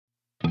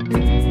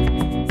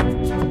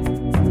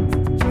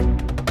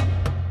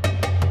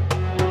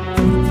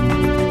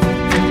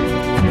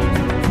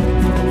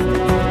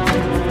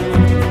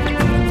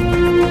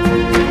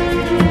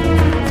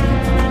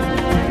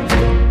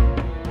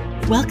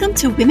Welcome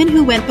to Women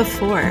Who Went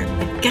Before,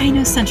 a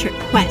gynocentric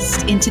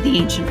quest into the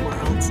ancient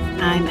world.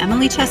 I'm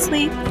Emily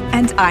Chesley.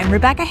 And I'm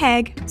Rebecca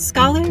Haig.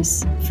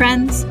 Scholars,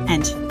 friends,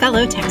 and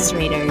fellow text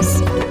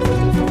readers.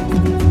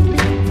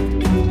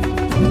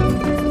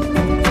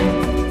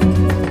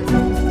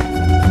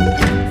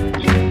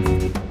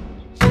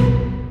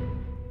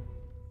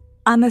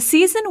 On the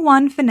Season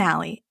 1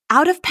 finale,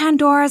 Out of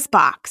Pandora's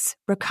Box,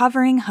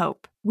 Recovering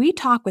Hope, we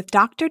talk with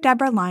Dr.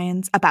 Deborah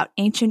Lyons about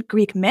ancient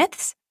Greek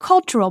myths,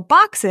 cultural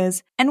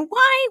boxes, and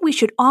why we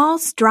should all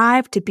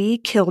strive to be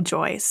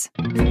killjoys.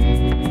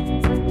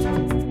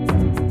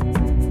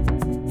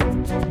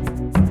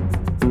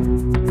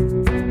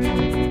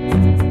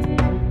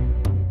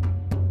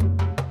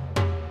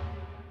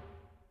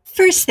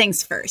 First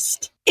things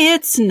first,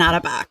 it's not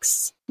a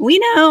box. We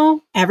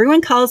know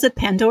everyone calls it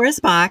Pandora's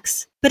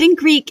box, but in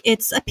Greek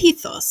it's a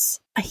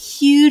pithos, a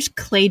huge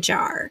clay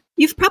jar.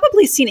 You've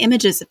probably seen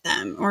images of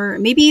them, or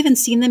maybe even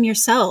seen them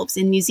yourselves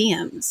in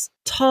museums.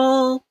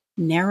 Tall,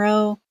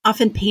 narrow,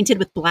 often painted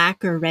with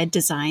black or red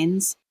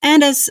designs.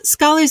 And as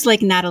scholars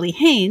like Natalie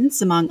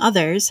Haynes, among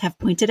others, have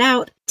pointed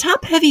out,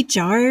 top-heavy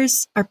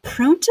jars are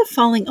prone to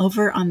falling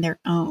over on their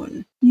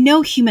own.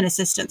 No human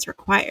assistance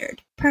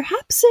required.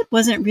 Perhaps it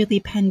wasn't really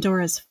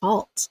Pandora's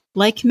fault.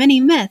 Like many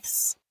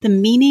myths, the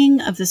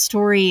meaning of the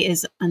story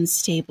is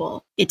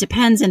unstable. It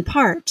depends in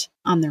part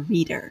on the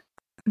reader.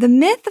 The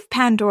myth of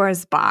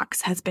Pandora's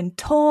box has been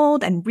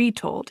told and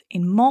retold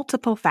in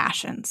multiple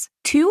fashions.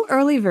 Two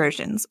early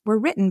versions were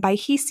written by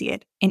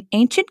Hesiod, an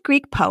ancient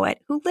Greek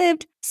poet who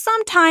lived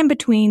sometime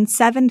between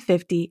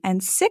 750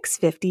 and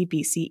 650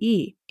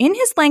 BCE. In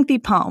his lengthy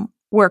poem,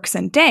 Works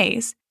and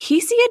Days,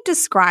 Hesiod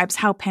describes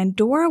how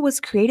Pandora was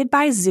created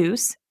by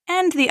Zeus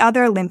and the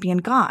other Olympian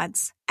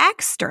gods.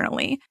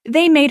 Externally,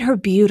 they made her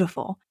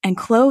beautiful and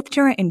clothed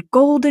her in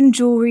golden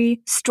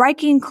jewelry,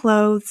 striking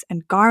clothes,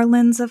 and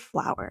garlands of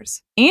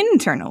flowers.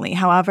 Internally,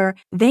 however,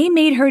 they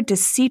made her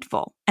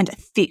deceitful and a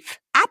thief.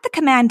 At the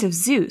command of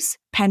Zeus,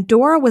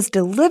 Pandora was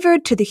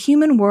delivered to the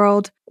human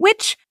world,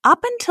 which,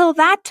 up until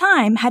that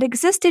time, had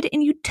existed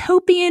in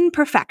utopian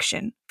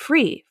perfection,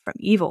 free from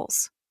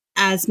evils.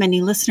 As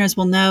many listeners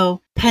will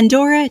know,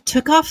 Pandora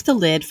took off the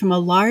lid from a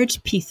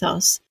large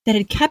pithos that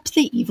had kept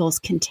the evils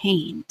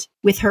contained.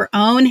 With her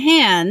own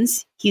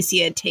hands,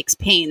 Hesiod takes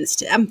pains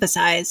to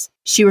emphasize,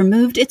 she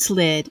removed its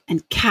lid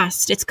and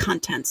cast its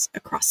contents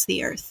across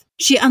the earth.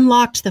 She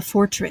unlocked the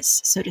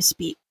fortress, so to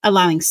speak,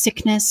 allowing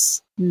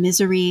sickness,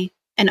 misery,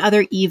 and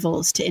other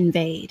evils to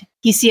invade.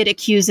 Hesiod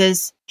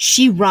accuses,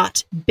 she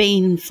wrought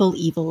baneful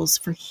evils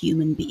for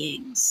human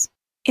beings.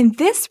 In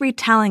this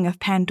retelling of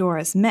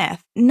Pandora's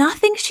myth,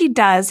 nothing she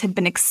does had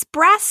been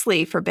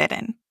expressly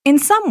forbidden. In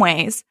some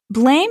ways,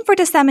 blame for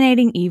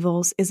disseminating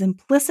evils is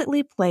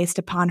implicitly placed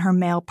upon her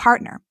male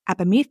partner,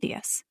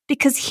 Epimetheus,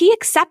 because he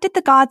accepted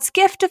the god's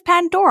gift of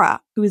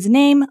Pandora, whose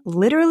name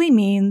literally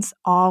means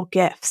all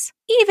gifts,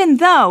 even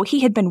though he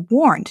had been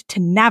warned to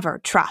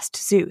never trust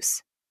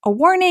Zeus. A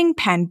warning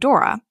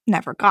Pandora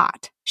never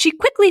got. She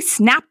quickly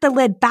snapped the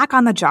lid back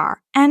on the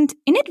jar and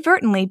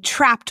inadvertently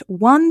trapped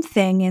one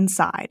thing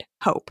inside,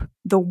 hope,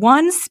 the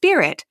one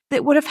spirit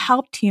that would have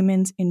helped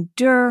humans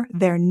endure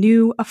their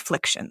new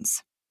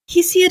afflictions.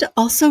 Hesiod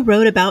also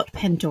wrote about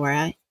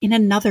Pandora in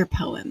another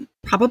poem,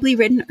 probably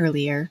written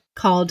earlier,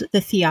 called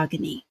the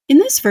Theogony. In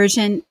this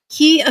version,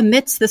 he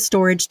omits the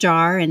storage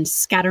jar and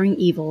scattering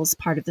evils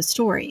part of the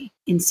story.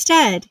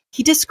 Instead,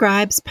 he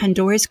describes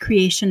Pandora's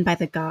creation by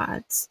the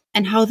gods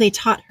and how they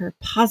taught her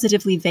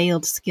positively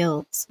veiled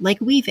skills like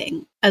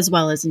weaving, as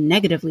well as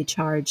negatively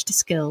charged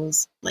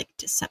skills like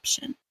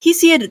deception.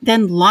 Hesiod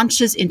then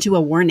launches into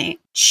a warning.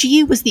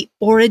 She was the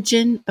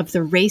origin of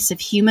the race of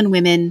human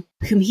women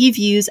whom he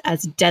views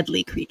as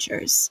deadly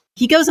creatures.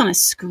 He goes on a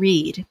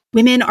screed.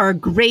 Women are a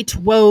great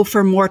woe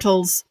for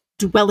mortals,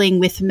 dwelling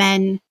with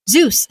men.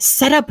 Zeus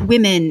set up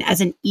women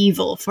as an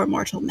evil for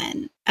mortal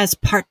men, as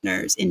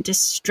partners in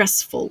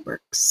distressful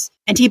works.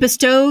 And he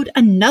bestowed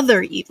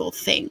another evil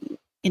thing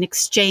in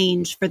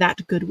exchange for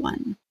that good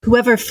one.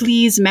 Whoever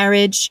flees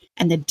marriage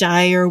and the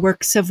dire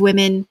works of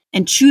women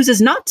and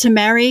chooses not to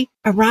marry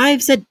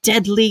arrives at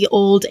deadly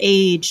old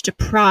age,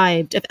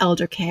 deprived of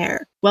elder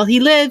care. While he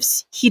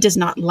lives, he does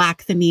not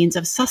lack the means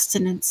of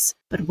sustenance,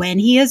 but when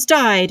he has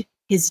died,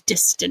 his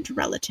distant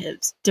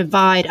relatives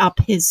divide up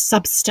his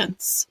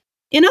substance.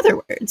 In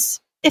other words,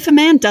 if a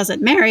man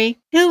doesn't marry,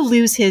 he'll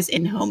lose his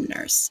in-home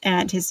nurse,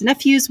 and his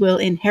nephews will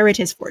inherit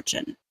his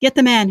fortune. Yet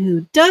the man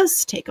who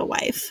does take a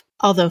wife,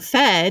 although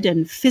fed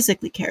and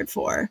physically cared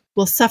for,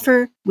 will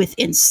suffer with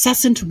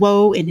incessant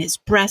woe in his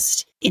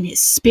breast, in his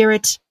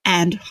spirit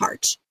and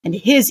heart, and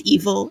his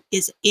evil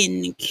is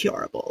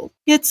incurable.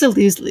 It's a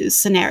lose-lose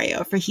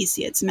scenario for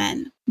Hesiod's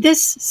men.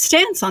 This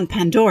stance on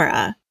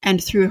Pandora,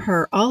 and through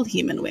her all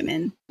human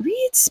women,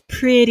 reads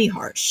pretty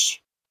harsh.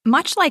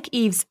 Much like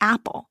Eve's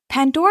apple,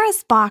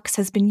 Pandora's box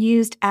has been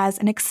used as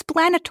an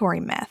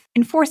explanatory myth,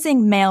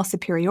 enforcing male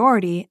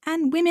superiority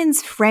and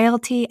women's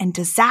frailty and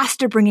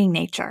disaster-bringing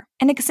nature,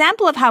 an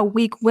example of how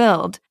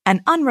weak-willed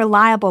and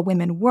unreliable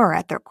women were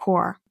at their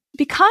core.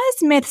 Because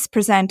myths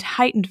present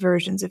heightened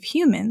versions of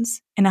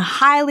humans in a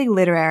highly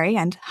literary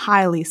and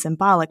highly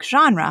symbolic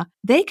genre,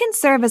 they can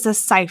serve as a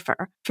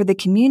cipher for the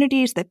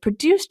communities that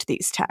produced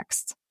these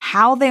texts,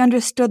 how they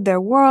understood their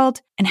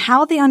world, and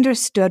how they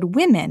understood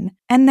women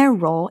and their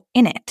role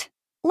in it.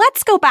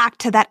 Let's go back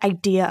to that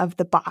idea of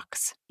the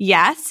box.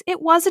 Yes,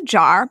 it was a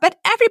jar, but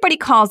everybody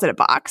calls it a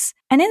box.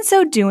 And in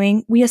so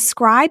doing, we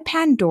ascribe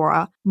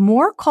Pandora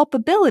more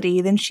culpability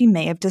than she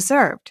may have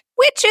deserved,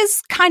 which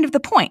is kind of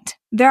the point.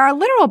 There are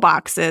literal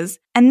boxes,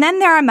 and then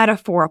there are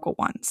metaphorical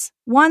ones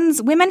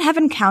women have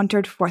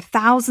encountered for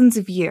thousands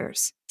of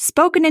years,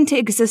 spoken into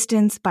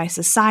existence by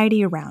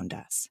society around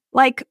us,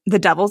 like the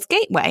Devil's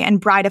Gateway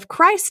and Bride of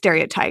Christ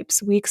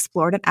stereotypes we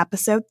explored in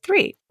Episode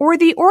 3, or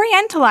the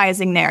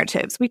Orientalizing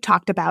narratives we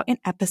talked about in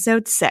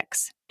Episode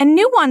 6. And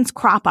new ones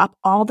crop up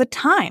all the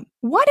time.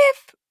 What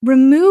if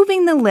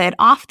removing the lid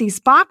off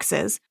these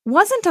boxes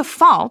wasn't a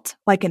fault,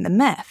 like in the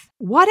myth?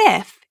 What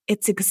if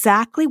it's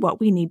exactly what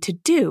we need to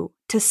do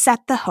to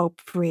set the hope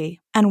free?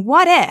 And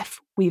what if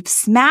we've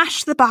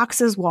smashed the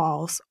box's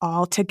walls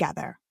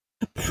altogether?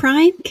 A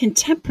prime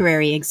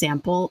contemporary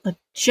example of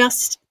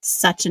just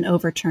such an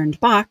overturned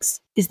box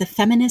is the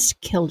feminist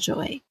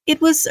killjoy.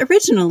 It was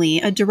originally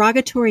a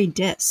derogatory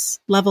diss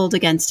leveled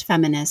against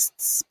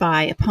feminists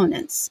by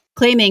opponents,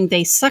 claiming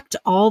they sucked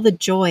all the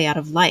joy out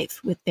of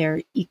life with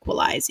their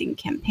equalizing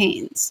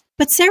campaigns.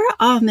 But Sarah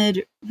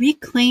Ahmed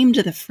reclaimed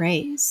the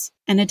phrase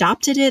and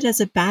adopted it as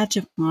a badge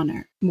of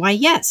honor. Why,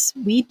 yes,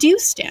 we do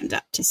stand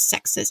up to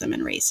sexism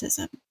and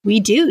racism. We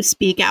do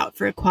speak out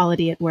for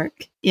equality at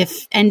work.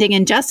 If ending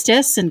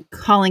injustice and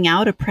calling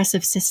out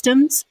oppressive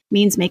systems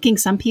means making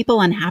some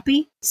people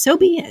unhappy, so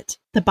be it.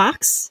 The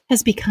box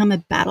has become a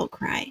battle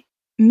cry.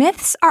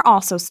 Myths are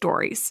also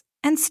stories,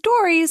 and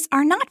stories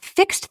are not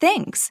fixed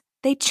things.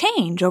 They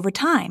change over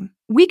time.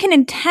 We can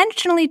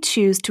intentionally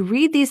choose to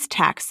read these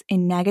texts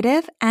in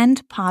negative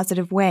and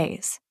positive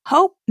ways.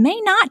 Hope may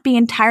not be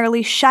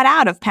entirely shut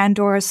out of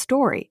Pandora's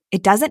story.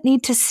 It doesn't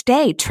need to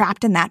stay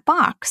trapped in that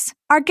box.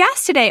 Our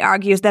guest today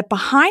argues that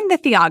behind the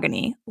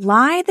theogony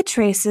lie the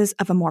traces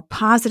of a more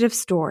positive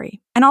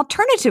story. An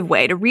alternative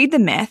way to read the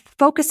myth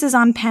focuses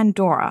on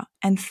Pandora,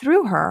 and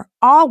through her,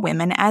 all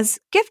women as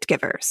gift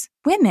givers.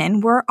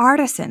 Women were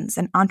artisans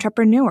and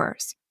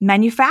entrepreneurs,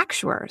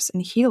 manufacturers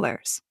and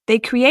healers. They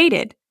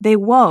created, they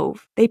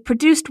wove, they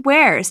produced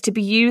wares to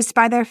be used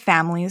by their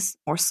families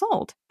or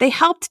sold. They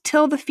helped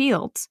till the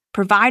fields,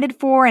 provided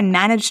for and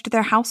managed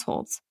their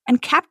households,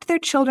 and kept their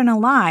children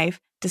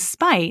alive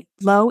despite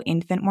low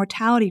infant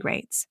mortality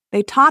rates.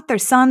 They taught their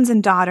sons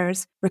and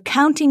daughters,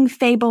 recounting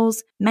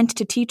fables meant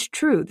to teach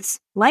truths,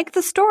 like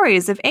the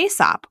stories of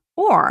Aesop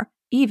or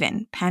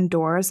even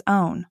Pandora's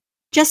own.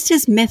 Just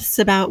as myths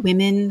about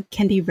women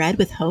can be read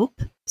with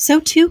hope, so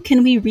too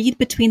can we read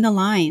between the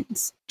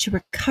lines to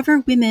recover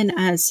women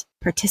as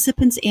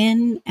participants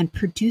in and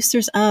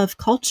producers of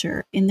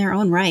culture in their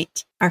own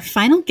right. Our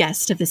final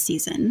guest of the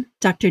season,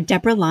 Dr.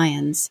 Deborah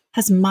Lyons,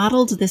 has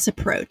modeled this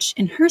approach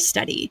in her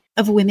study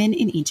of women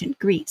in ancient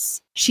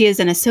Greece. She is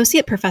an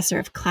associate professor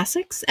of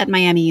classics at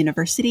Miami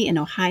University in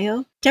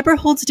Ohio. Deborah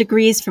holds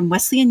degrees from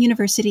Wesleyan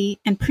University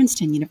and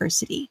Princeton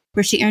University,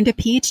 where she earned a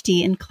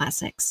PhD in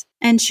classics.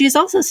 And she has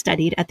also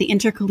studied at the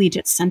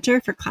Intercollegiate Center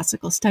for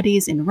Classical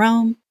Studies in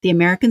Rome, the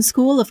American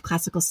School of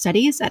Classical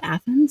Studies at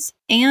Athens,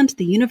 and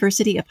the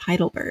University of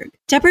Heidelberg.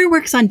 Deborah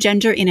works on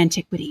gender in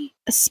antiquity,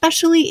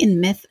 especially in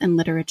myth and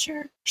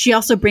literature. She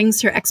also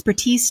brings her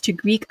expertise to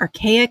Greek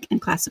archaic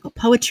and classical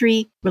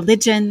poetry,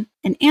 religion,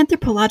 and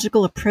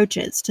anthropological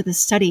approaches to the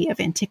study of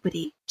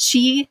antiquity.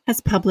 She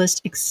has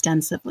published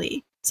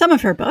extensively. Some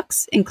of her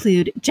books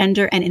include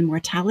Gender and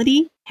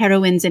Immortality,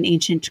 Heroines in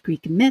Ancient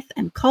Greek Myth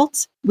and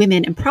Cult,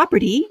 Women and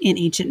Property in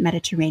Ancient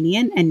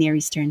Mediterranean and Near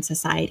Eastern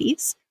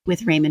Societies,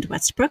 with Raymond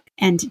Westbrook,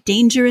 and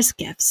Dangerous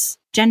Gifts,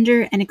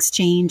 Gender and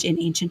Exchange in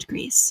Ancient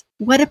Greece.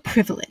 What a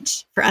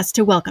privilege for us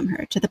to welcome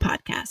her to the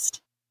podcast.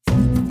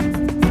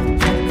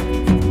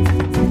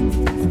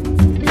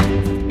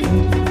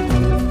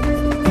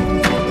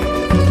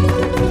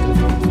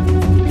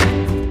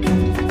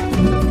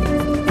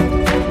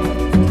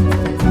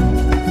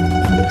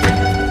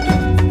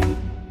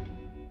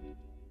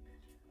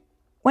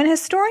 When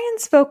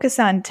historians focus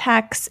on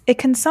texts, it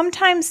can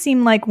sometimes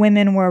seem like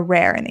women were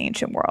rare in the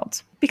ancient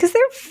world, because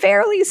they're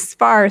fairly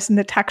sparse in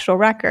the textual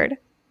record.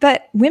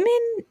 But women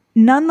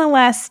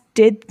nonetheless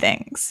did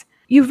things.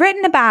 You've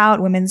written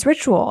about women's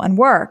ritual and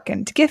work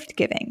and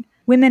gift-giving,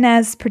 women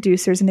as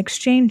producers and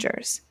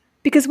exchangers,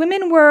 because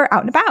women were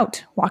out and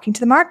about, walking to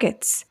the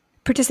markets,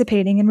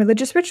 participating in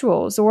religious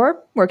rituals,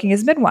 or working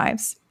as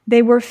midwives.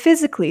 They were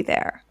physically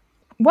there.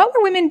 What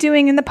were women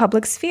doing in the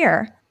public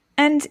sphere?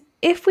 And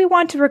if we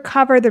want to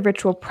recover the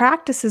ritual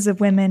practices of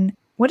women,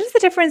 what is the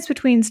difference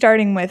between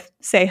starting with,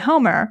 say,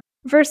 Homer,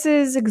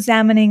 versus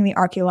examining the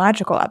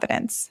archaeological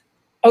evidence?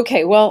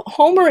 Okay, well,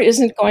 Homer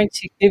isn't going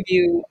to give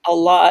you a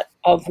lot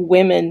of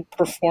women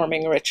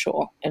performing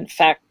ritual. In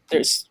fact,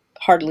 there's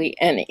hardly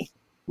any.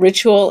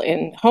 Ritual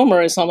in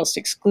Homer is almost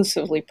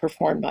exclusively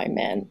performed by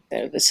men.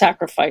 They're the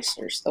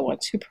sacrificers, the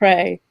ones who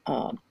pray.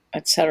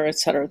 et cetera, et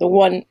cetera. The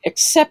one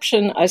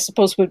exception, I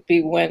suppose, would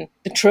be when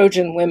the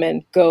Trojan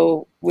women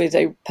go with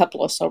a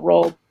peplos, a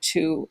robe,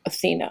 to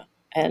Athena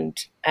and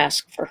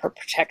ask for her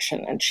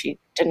protection, and she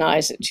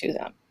denies it to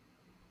them.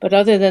 But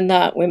other than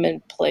that,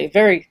 women play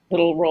very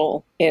little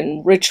role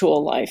in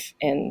ritual life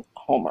in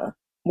Homer,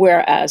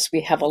 whereas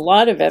we have a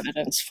lot of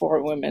evidence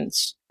for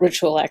women's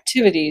ritual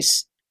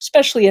activities,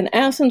 especially in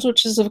Athens,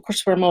 which is, of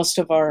course, where most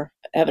of our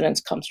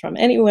evidence comes from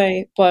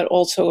anyway, but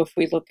also if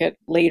we look at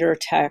later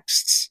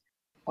texts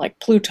like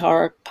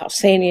Plutarch,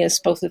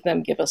 Pausanias, both of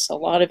them give us a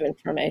lot of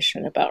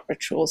information about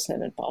rituals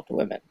that involved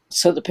women.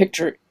 So the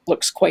picture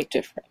looks quite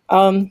different.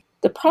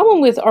 The problem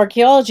with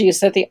archaeology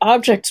is that the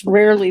objects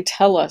rarely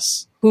tell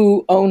us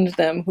who owned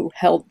them, who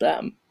held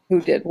them,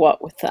 who did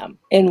what with them.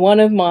 In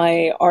one of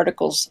my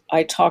articles,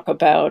 I talk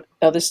about,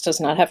 now this does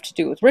not have to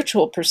do with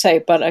ritual per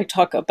se, but I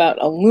talk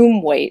about a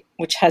loom weight,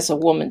 which has a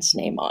woman's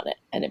name on it.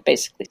 And it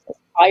basically says,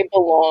 I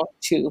belong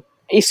to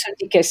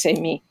Isodike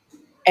Semi.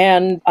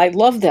 And I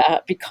love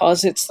that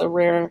because it's the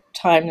rare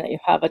time that you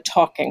have a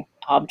talking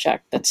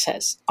object that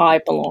says, I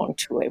belong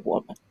to a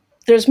woman.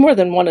 There's more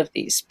than one of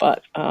these,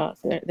 but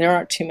there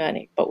aren't too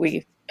many. But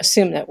we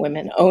assume that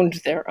women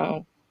owned their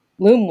own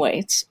loom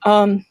weights.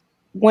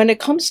 When it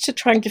comes to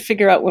trying to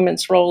figure out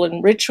women's role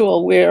in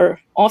ritual, we're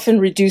often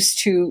reduced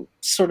to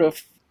sort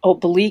of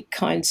oblique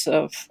kinds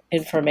of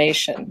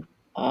information.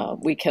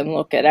 We can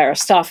look at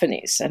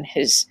Aristophanes and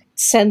his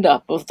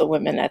send-up of the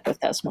women at the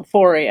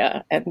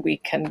Thesmophoria, and we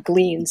can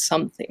glean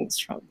some things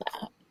from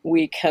that.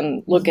 We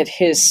can look at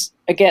his,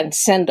 again,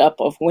 send-up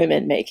of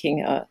women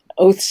making an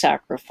oath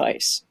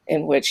sacrifice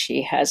in which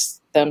he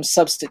has them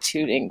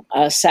substituting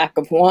a sack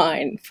of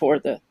wine for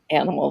the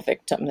animal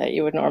victim that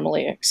you would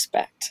normally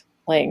expect,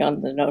 playing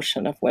on the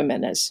notion of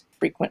women as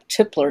frequent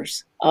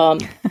tipplers.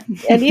 And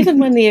even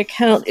when the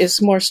account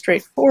is more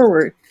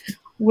straightforward,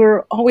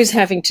 we're always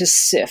having to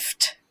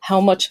sift how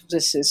much of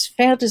this is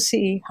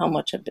fantasy, how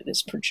much of it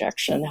is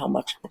projection, how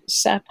much of it is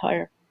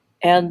satire.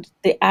 And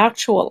the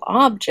actual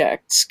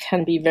objects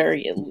can be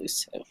very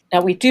elusive.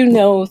 Now, we do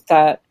know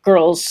that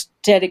girls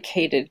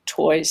dedicated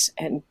toys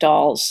and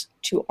dolls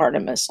to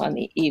Artemis on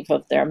the eve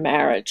of their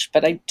marriage,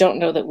 but I don't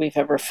know that we've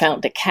ever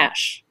found a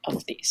cache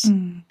of these.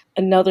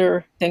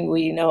 Another thing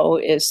we know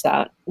is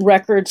that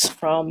records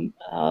from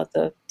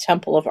the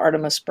Temple of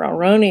Artemis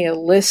Brauronia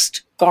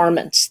list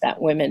garments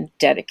that women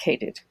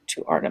dedicated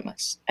to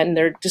Artemis, and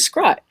they're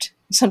described,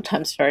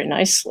 sometimes very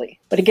nicely.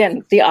 But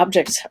again, the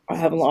objects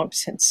have long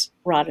since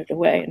rotted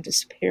away and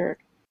disappeared.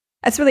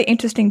 That's really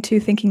interesting, too,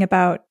 thinking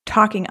about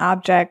talking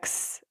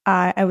objects.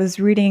 I was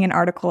reading an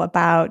article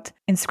about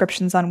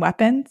inscriptions on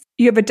weapons.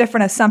 You have a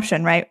different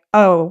assumption, right?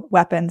 Oh,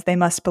 weapons, they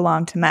must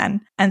belong to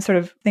men. And sort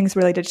of things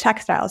related to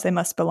textiles, they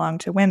must belong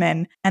to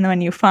women. And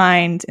when you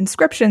find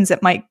inscriptions,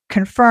 it might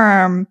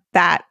confirm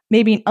that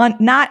maybe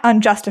not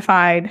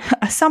unjustified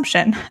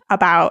assumption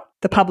about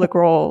the public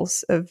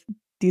roles of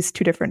these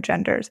two different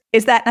genders.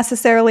 Is that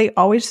necessarily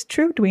always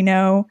true? Do we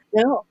know?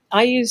 No.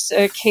 I use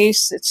a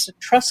case, it's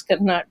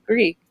Etruscan, not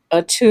Greek,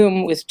 a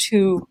tomb with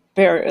two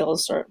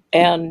burials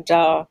and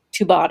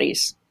two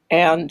bodies.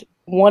 And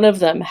one of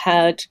them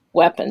had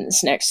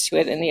weapons next to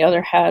it, and the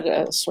other had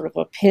a sort of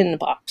a pin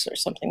box or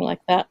something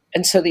like that.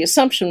 And so the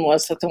assumption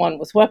was that the one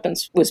with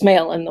weapons was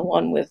male and the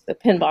one with the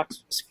pin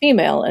box was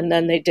female. And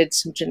then they did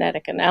some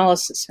genetic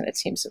analysis, and it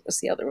seems it was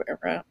the other way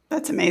around.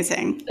 That's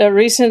amazing.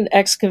 Recent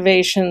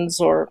excavations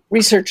or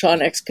research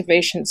on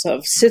excavations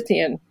of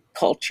Scythian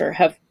culture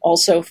have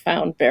also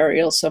found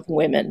burials of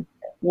women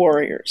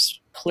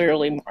warriors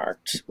clearly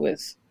marked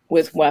with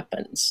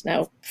weapons.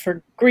 Now,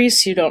 for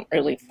Greece, you don't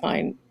really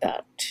find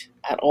that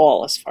at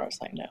all, as far as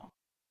I know.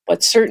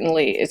 But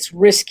certainly, it's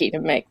risky to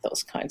make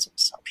those kinds of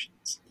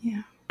assumptions.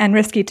 Yeah. And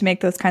risky to make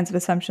those kinds of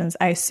assumptions,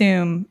 I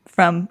assume,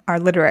 from our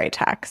literary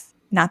texts.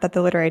 Not that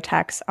the literary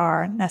texts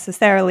are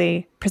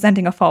necessarily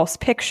presenting a false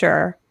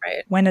picture.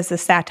 Right. When is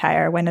this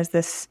satire? When is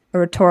this a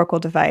rhetorical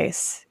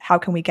device? How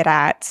can we get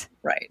at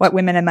what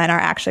women and men are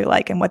actually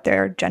like and what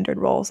their gendered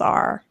roles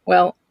are?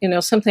 Well,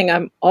 something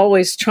I'm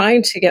always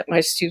trying to get my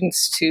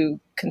students to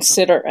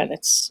consider, and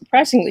it's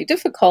surprisingly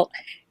difficult,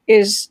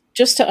 is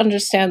just to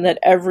understand that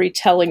every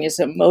telling is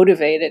a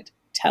motivated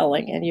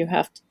telling, and you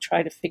have to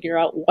try to figure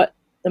out what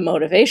the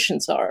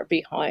motivations are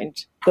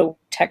behind the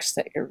text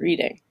that you're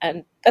reading.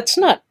 And that's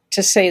not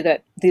to say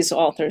that these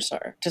authors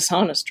are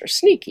dishonest or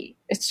sneaky.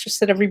 It's just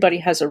that everybody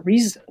has a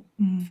reason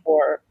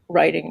for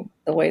writing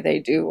the way they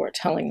do or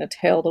telling the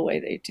tale the way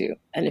they do.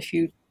 And if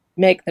you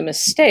make the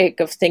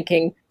mistake of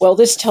thinking, well,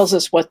 this tells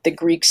us what the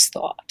Greeks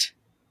thought,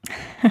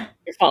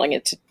 you're falling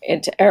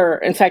into error.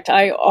 In fact,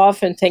 I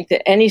often think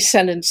that any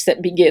sentence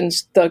that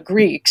begins the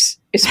Greeks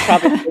is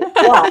probably a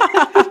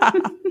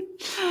plot.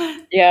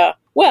 Yeah.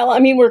 Well, I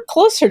mean, we're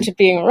closer to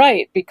being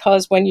right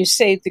because when you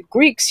say the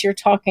Greeks, you're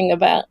talking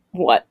about,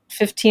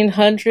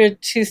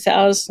 1,500,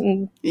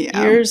 2,000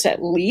 years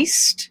at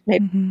least,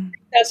 maybe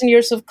 3,000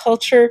 years of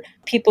culture.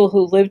 People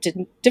who lived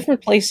in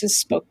different places,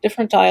 spoke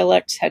different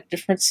dialects, had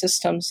different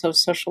systems of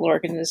social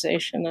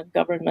organization and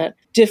government,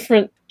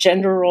 different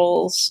gender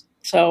roles.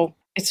 So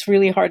it's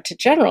really hard to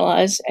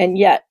generalize. And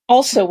yet,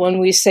 also, when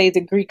we say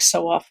the Greeks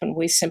so often,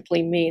 we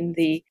simply mean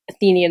the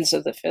Athenians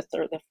of the 5th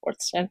or the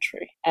 4th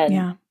century.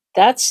 And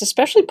that's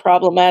especially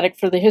problematic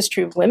for the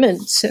history of women,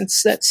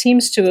 since that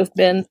seems to have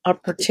been a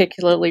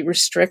particularly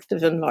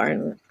restrictive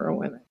environment for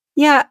women.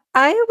 Yeah,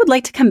 I would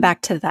like to come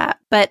back to that.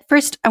 But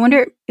first, I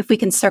wonder if we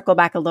can circle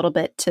back a little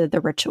bit to the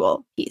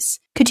ritual piece.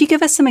 Could you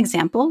give us some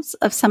examples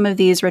of some of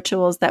these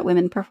rituals that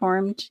women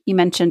performed? You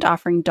mentioned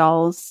offering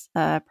dolls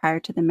prior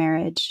to the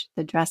marriage,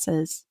 the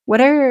dresses.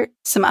 What are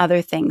some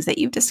other things that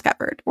you've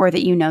discovered or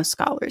that you know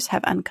scholars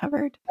have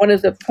uncovered? One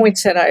of the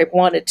points that I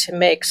wanted to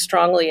make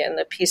strongly in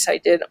the piece I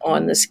did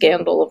on the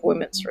scandal of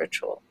women's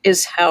ritual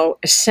is how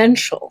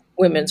essential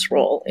women's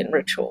role in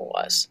ritual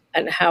was.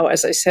 And how,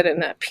 as I said in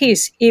that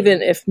piece,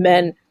 even if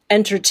men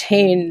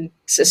entertained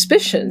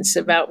suspicions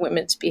about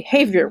women's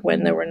behavior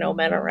when there were no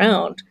men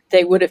around,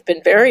 they would have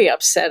been very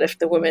upset if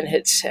the women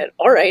had said,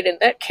 all right, in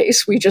that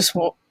case, we just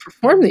won't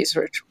perform these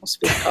rituals,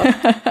 because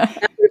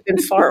that would have been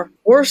far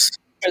worse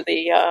for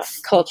the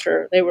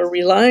culture. They were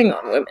relying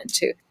on women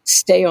to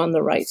stay on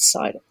the right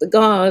side of the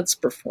gods,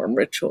 perform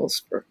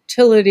rituals for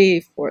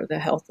fertility, for the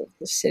health of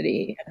the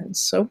city, and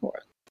so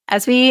forth.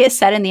 As we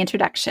said in the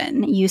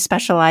introduction, you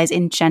specialize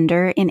in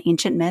gender in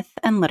ancient myth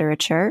and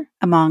literature,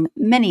 among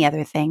many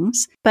other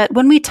things. But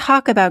when we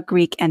talk about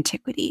Greek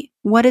antiquity,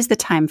 what is the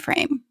time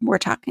frame we're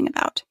talking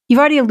about? You've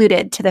already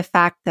alluded to the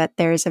fact that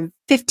there's a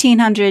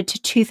 1,500 to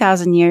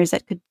 2,000 years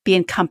that could be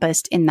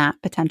encompassed in that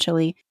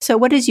potentially. So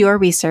what does your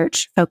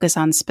research focus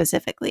on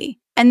specifically?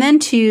 And then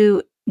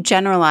to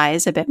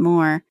generalize a bit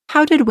more,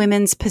 how did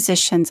women's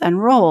positions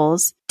and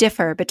roles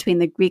differ between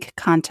the Greek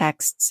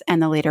contexts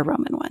and the later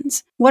Roman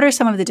ones? What are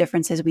some of the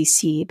differences we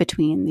see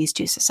between these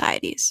two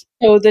societies?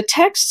 So the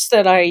texts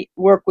that I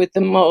work with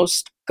the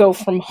most go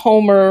from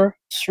Homer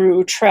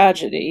through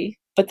tragedy,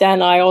 but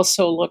then I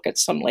also look at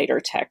some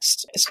later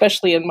texts,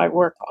 especially in my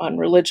work on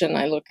religion.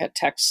 I look at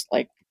texts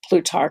like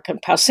Plutarch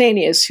and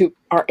Pausanias, who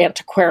are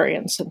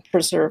antiquarians and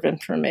preserve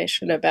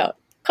information about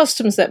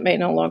customs that may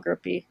no longer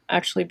be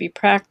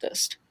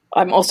practiced.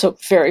 I'm also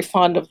very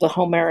fond of the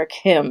Homeric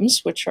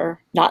hymns, which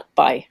are not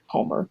by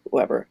Homer,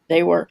 whoever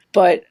they were,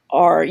 but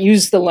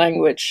use the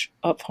language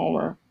of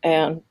Homer,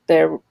 and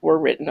they were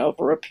written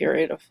over a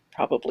period of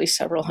probably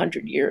several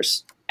hundred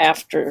years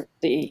after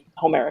the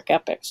Homeric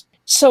epics.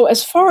 So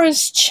as far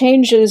as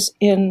changes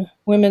in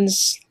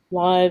women's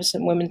lives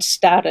and women's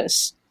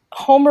status,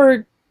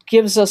 Homer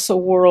gives us a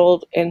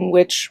world in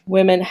which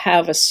women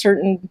have a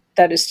certain,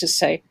 that is to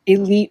say,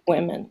 elite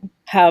women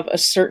have a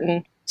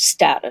certain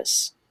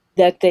status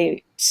that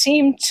they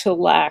seem to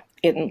lack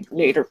in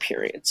later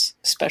periods,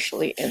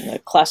 especially in the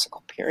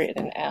classical period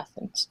in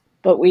Athens.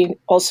 But we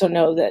also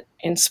know that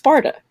in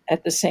Sparta,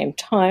 at the same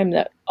time,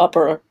 that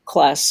upper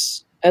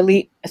class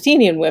elite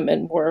Athenian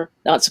women were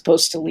not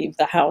supposed to leave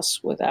the house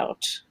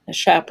without a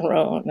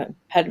chaperone and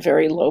had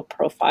very low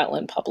profile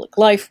in public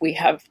life. We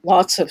have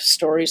lots of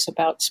stories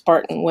about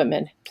Spartan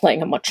women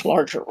playing a much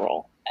larger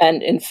role.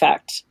 And in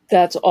fact,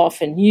 that's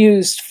often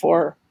used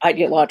for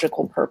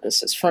ideological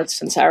purposes. For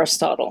instance,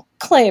 Aristotle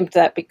claimed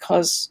that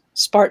because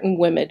Spartan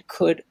women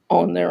could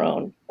own their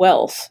own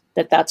wealth,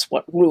 that's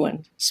what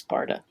ruined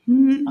Sparta.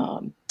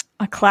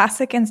 A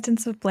classic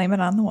instance of blame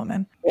it on the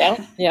woman.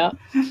 Yeah.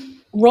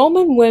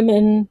 Roman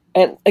women,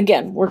 and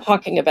again, we're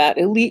talking about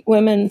elite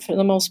women for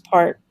the most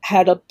part,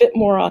 had a bit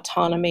more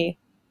autonomy,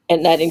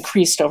 and that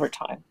increased over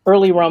time.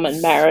 Early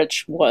Roman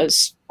marriage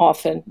was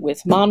often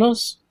with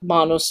manos.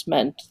 Manos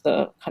meant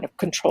the kind of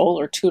control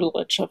or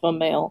tutelage of a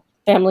male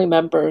family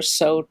member,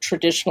 so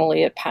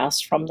traditionally it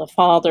passed from the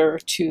father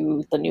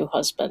to the new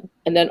husband.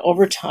 And then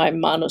over time,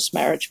 manos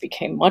marriage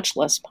became much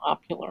less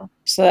popular.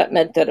 So that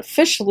meant that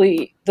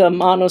officially the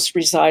manos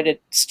resided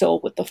still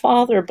with the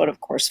father, but of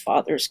course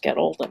fathers get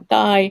old and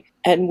die,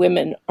 and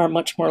women are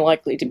much more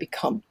likely to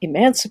become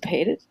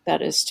emancipated,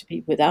 that is to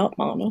be without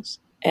manos,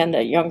 and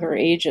at younger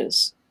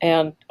ages.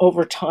 And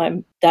over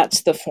time,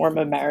 that's the form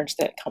of marriage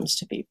that comes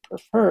to be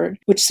preferred,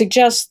 which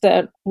suggests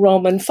that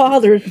Roman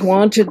fathers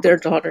wanted their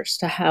daughters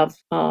to have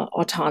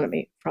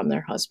autonomy from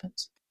their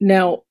husbands.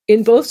 Now,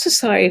 in both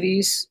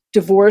societies,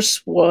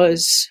 divorce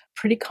was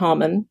pretty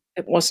common.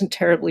 It wasn't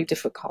terribly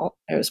difficult.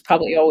 It was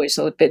probably always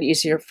a bit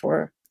easier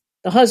for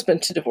the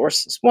husband to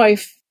divorce his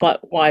wife,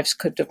 but wives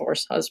could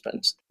divorce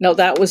husbands. Now,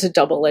 that was a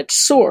double-edged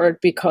sword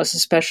because,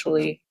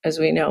 especially as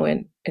we know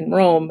in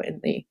Rome in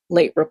the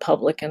late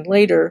Republic and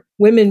later,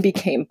 women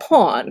became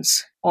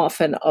pawns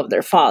often of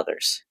their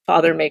fathers.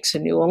 Father makes a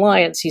new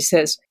alliance. He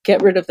says,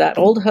 get rid of that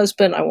old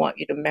husband. I want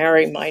you to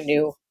marry my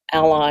new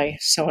ally,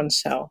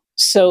 so-and-so.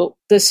 So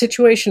the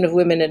situation of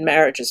women in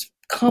marriage is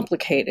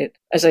complicated.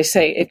 As I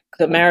say,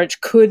 the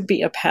marriage could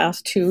be a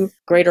path to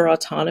greater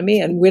autonomy,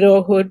 and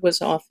widowhood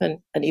was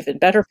often an even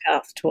better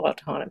path to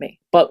autonomy.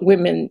 But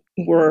women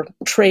were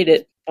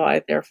traded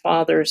by their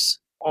fathers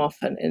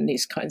often in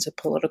these kinds of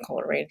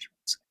political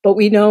arrangements. But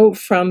we know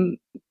from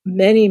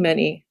many,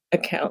 many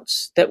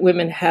accounts that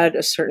women had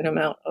a certain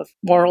amount of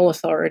moral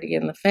authority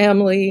in the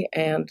family,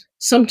 and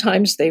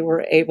sometimes they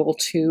were able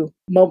to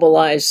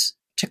mobilize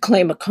to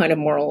claim a kind of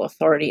moral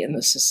authority in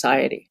the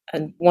society.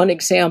 And one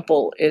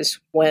example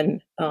is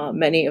when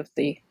many of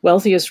the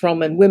wealthiest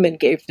Roman women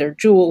gave their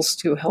jewels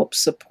to help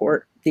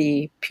support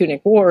the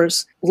Punic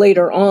Wars.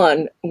 Later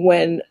on,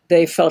 when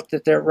they felt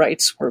that their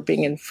rights were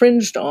being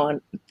infringed on,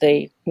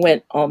 they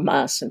went en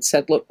masse and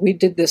said, look, we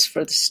did this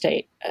for the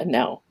state, and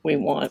now we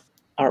want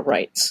our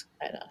rights.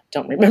 I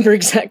don't remember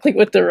exactly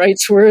what the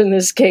rights were in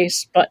this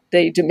case, but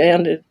they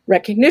demanded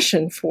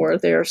recognition for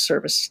their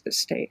service to the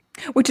state.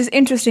 Which is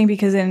interesting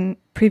because in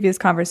previous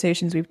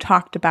conversations, we've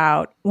talked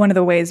about one of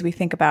the ways we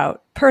think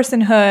about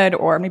personhood,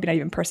 or maybe not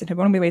even personhood,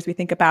 one of the ways we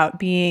think about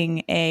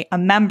being a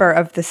member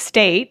of the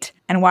state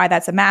and why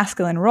that's a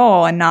masculine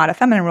role and not a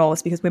feminine role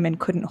is because women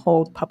couldn't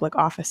hold public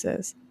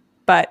offices.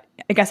 But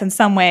I guess in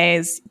some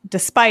ways,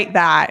 despite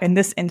that, in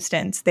this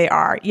instance, they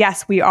are,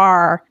 yes, we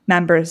are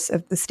members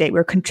of the state.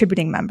 We're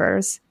contributing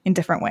members in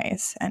different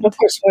ways. And of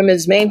course,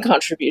 women's main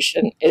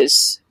contribution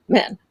is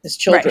men, is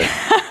children.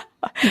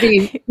 Right.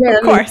 The men,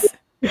 of course.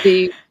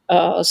 The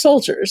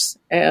soldiers.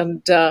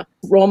 And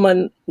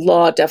Roman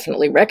law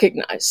definitely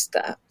recognized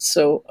that.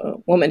 So a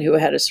woman who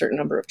had a certain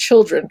number of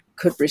children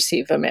could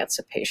receive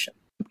emancipation.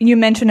 You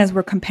mentioned as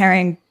we're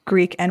comparing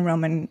Greek and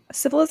Roman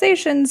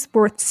civilizations,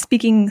 we're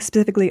speaking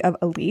specifically of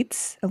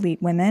elites,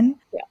 elite women.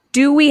 Yeah.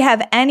 Do we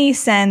have any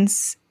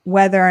sense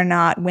whether or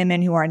not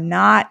women who are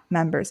not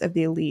members of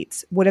the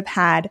elites would have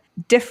had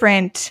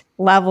different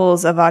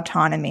levels of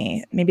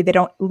autonomy? Maybe they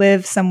don't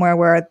live somewhere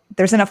where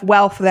there's enough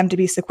wealth for them to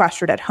be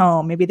sequestered at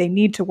home. Maybe they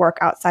need to work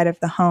outside of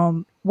the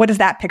home. What does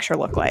that picture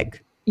look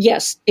like?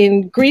 Yes,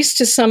 in Greece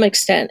to some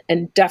extent,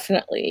 and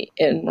definitely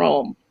in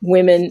Rome,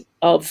 women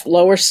of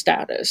lower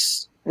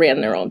status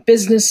ran their own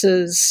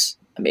businesses.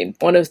 I mean,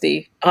 one of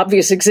the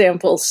obvious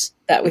examples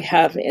that we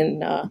have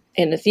in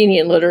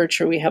Athenian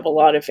literature, we have a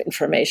lot of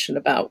information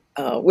about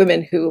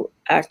women who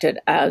acted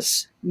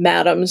as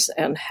madams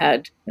and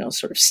had,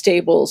 sort of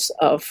stables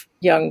of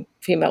young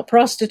female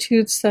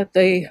prostitutes that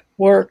they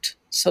worked.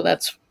 So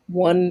that's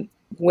one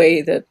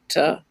way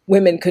that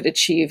women could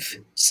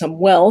achieve some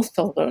wealth,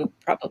 although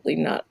probably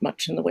not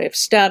much in the way of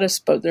status.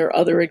 But there are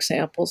other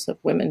examples of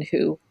women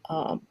who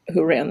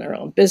ran their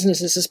own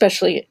businesses,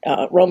 especially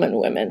Roman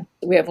women.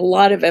 We have a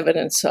lot of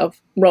evidence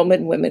of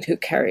Roman women who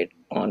carried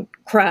on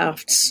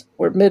crafts,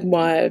 were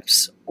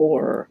midwives,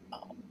 or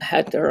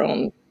had their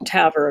own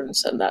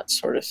taverns and that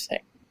sort of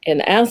thing.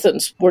 In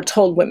Athens, we're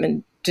told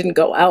women didn't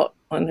go out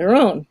on their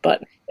own,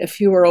 but if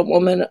you were a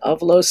woman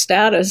of low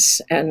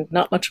status and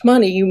not much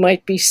money, you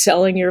might be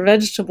selling your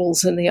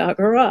vegetables in the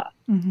agora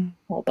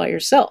all by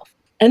yourself.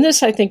 And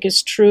this, I think,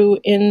 is true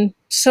in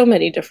so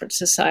many different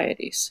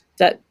societies,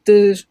 that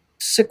the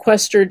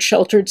sequestered,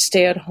 sheltered,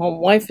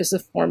 stay-at-home wife is a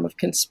form of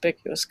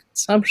conspicuous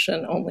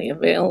consumption only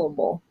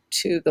available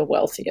to the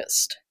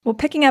wealthiest. Well,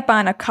 picking up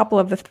on a couple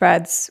of the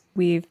threads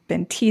we've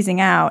been teasing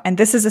out, and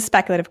this is a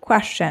speculative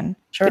question,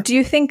 Sure. But do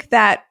you think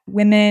that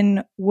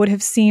women would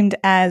have seemed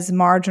as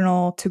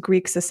marginal to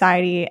Greek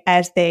society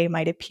as they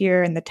might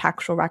appear in the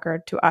textual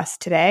record to us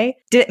today?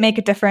 Did it make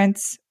a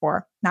difference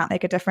or not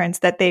make a difference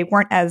that they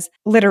weren't as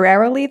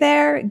literarily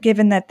there,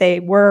 given that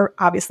they were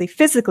obviously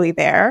physically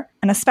there,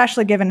 and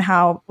especially given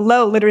how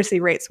low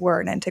literacy rates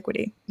were in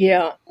antiquity?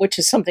 Yeah, which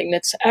is something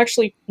that's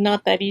actually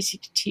not that easy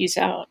to tease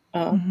out,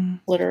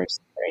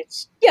 literacy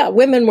rates. Yeah,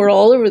 women were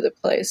all over the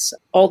place.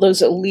 All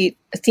those elite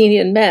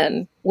Athenian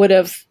men would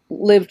have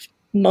lived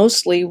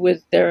mostly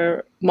with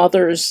their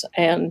mothers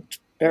and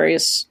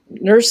various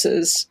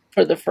nurses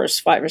for the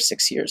first 5 or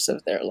 6 years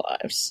of their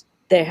lives.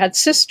 They had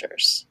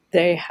sisters.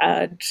 They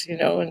had,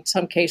 in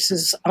some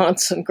cases,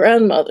 aunts and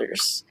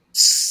grandmothers,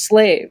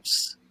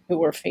 slaves who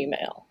were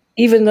female.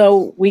 Even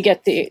though we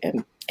get the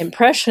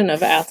impression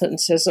of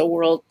Athens as a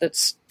world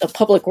that's a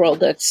public world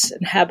that's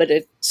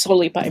inhabited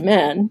solely by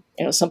men,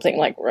 something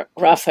like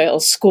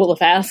Raphael's School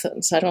of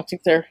Athens. I don't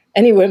think there are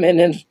any women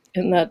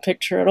in that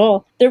picture at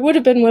all. There would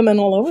have been women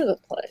all over the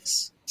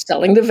place,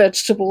 selling the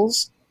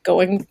vegetables,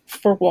 going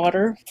for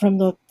water from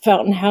the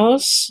fountain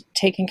house,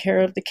 taking care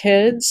of the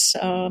kids.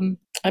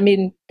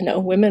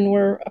 Women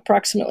were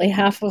approximately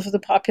half of the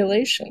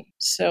population.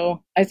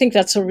 So I think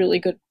that's a really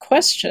good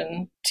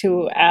question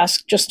to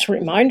ask, just to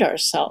remind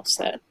ourselves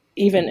that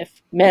even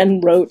if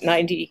men wrote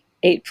 98%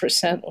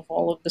 of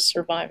all of the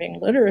surviving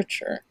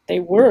literature, they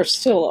were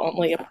still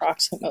only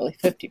approximately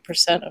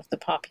 50% of the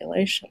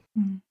population.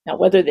 Now,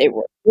 whether they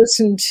were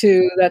listened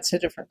to, that's a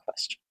different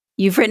question.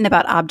 You've written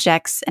about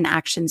objects and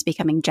actions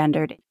becoming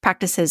gendered,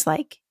 practices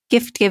like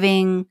gift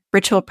giving,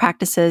 ritual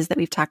practices that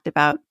we've talked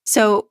about.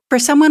 So for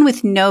someone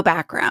with no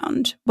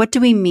background, what do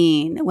we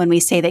mean when we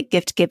say that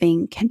gift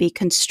giving can be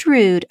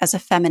construed as a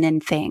feminine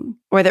thing,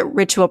 or that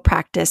ritual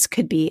practice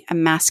could be a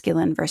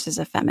masculine versus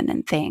a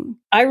feminine thing?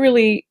 I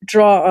really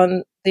draw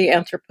on the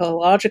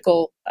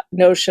anthropological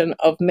notion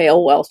of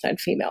male wealth and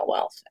female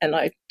wealth. And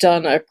I've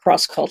done a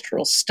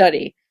cross-cultural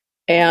study,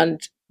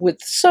 and with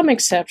some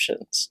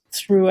exceptions,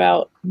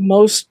 throughout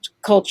most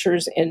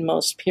cultures in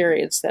most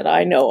periods that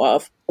I know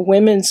of,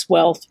 women's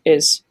wealth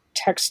is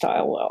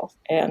textile wealth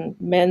and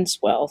men's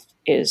wealth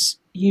is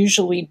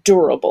usually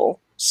durable.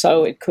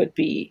 So it could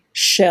be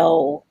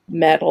shell,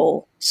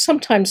 metal.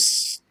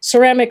 Sometimes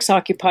ceramics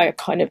occupy a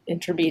kind of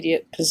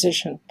intermediate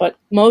position, but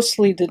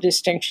mostly the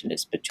distinction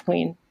is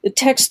between the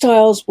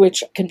textiles,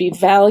 which can be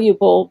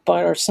valuable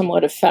but are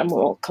somewhat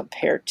ephemeral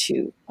compared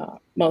to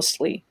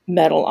mostly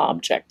metal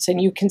objects.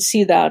 And you can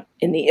see that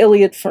in the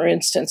Iliad, for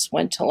instance,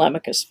 when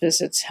Telemachus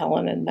visits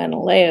Helen and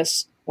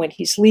Menelaus. When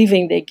he's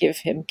leaving, they give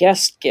him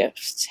guest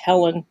gifts.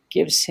 Helen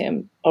gives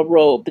him a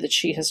robe that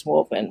she has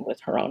woven with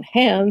her own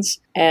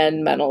hands,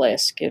 and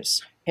Menelaus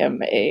gives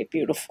him a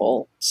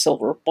beautiful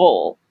silver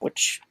bowl,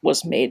 which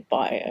was made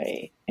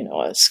by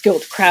a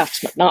skilled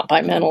craftsman, not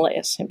by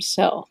Menelaus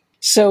himself.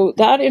 So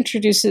that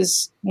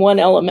introduces one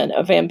element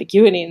of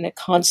ambiguity in the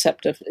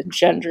concept of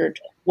engendered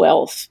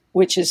wealth,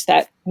 which is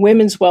that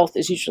women's wealth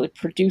is usually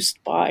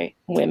produced by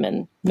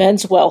women.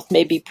 Men's wealth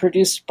may be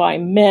produced by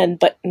men,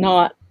 but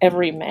not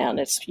every man.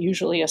 It's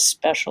usually a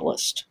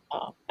specialist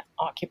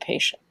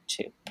occupation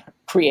to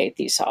create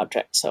these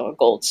objects, so a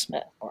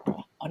goldsmith or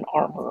an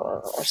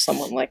armorer or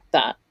someone like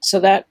that. So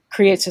that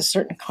creates a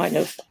certain kind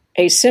of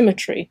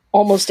asymmetry.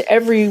 Almost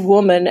every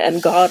woman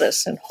and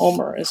goddess in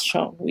Homer is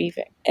shown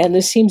weaving. And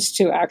this seems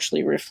to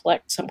actually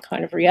reflect some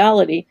kind of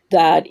reality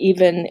that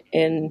even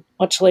in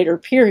much later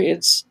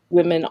periods,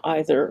 women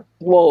either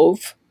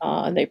wove,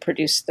 and they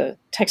produced the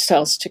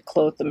textiles to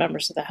clothe the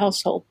members of the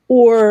household,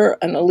 or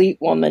an elite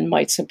woman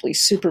might simply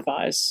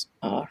supervise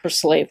her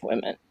slave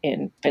women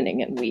in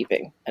spinning and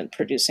weaving and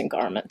producing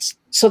garments.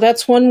 So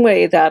that's one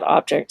way that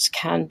objects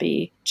can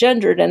be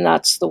gendered, and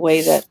that's the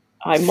way that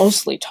I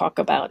mostly talk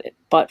about it.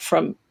 But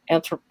from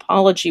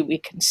anthropology, we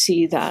can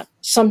see that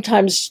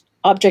sometimes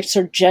objects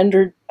are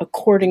gendered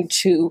according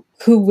to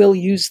who will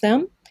use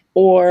them,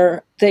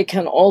 or they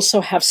can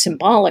also have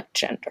symbolic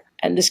gender.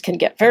 And this can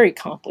get very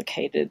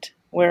complicated,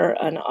 where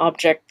an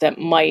object that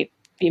might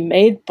be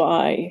made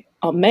by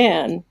a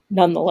man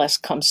nonetheless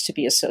comes to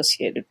be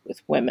associated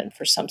with women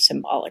for some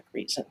symbolic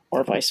reason,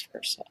 or vice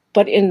versa.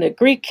 But in the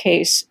Greek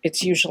case,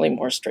 it's usually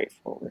more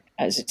straightforward.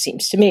 As it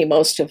seems to me,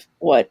 most of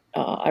what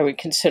I would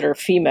consider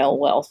female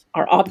wealth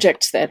are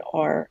objects that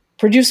are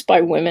produced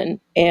by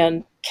women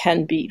and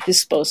can be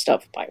disposed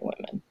of by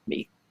women,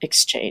 be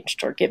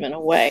exchanged or given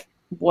away.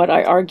 What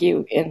I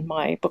argue in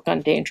my book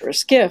on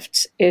dangerous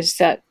gifts is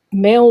that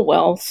male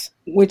wealth,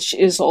 which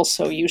is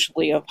also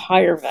usually of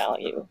higher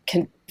value,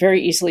 can very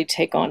easily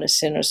take on a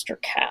sinister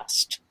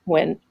cast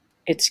when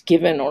it's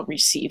given or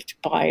received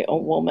by a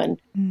woman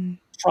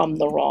from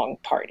the wrong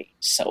party.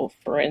 So,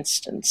 for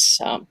instance,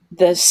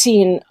 the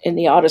scene in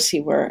the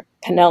Odyssey where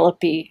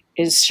Penelope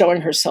is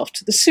showing herself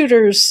to the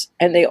suitors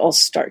and they all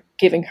start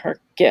giving her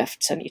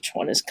gifts and each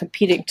one is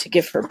competing to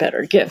give her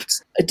better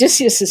gifts.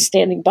 Odysseus is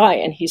standing by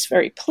and he's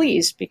very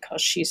pleased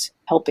because she's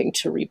helping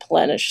to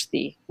replenish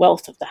the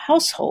wealth of the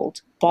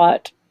household.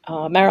 But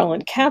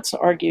Marilyn Katz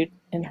argued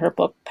in her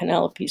book,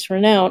 Penelope's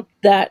Renown,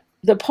 that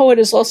the poet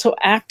is also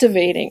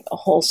activating a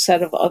whole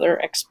set of other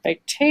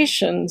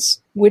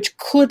expectations, which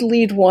could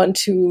lead one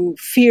to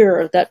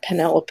fear that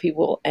Penelope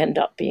will end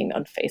up being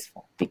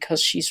unfaithful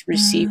because she's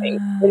receiving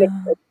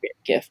inappropriate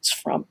gifts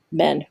from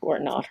men who are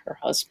not her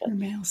husband. Or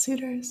male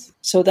suitors.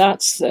 So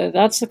that's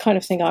the kind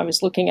of thing I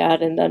was looking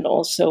at. And then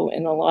also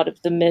in a lot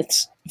of the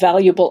myths,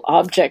 valuable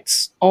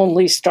objects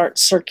only start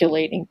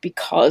circulating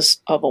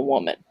because of a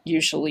woman,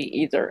 usually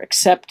either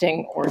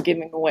accepting or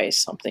giving away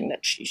something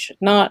that she should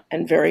not,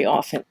 and very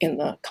often in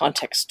the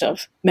context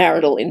of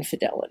marital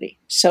infidelity.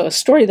 So a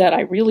story that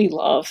I really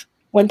love,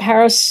 when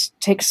Paris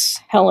takes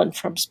Helen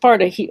from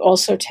Sparta, he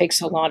also takes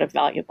a lot of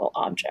valuable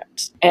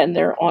objects. And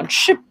they're on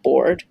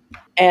shipboard,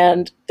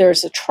 and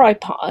there's a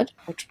tripod,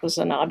 which was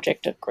an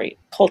object of great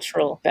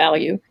cultural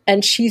value.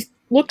 And she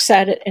looks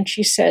at it and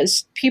she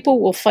says,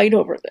 people will fight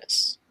over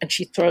this. And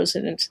she throws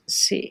it into the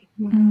sea.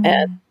 Mm-hmm.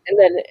 And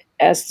then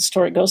as the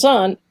story goes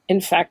on,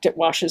 in fact, it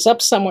washes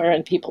up somewhere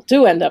and people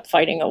do end up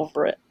fighting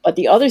over it. But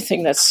the other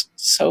thing that's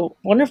so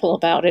wonderful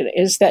about it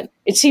is that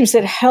it seems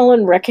that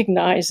Helen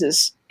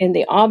recognizes in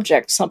the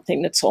object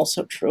something that's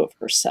also true of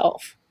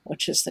herself,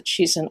 which is that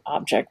she's an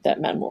object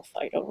that men will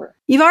fight over.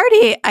 You've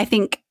already, I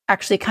think,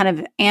 actually kind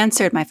of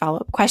answered my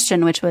follow-up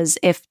question, which was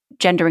if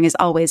gendering is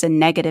always a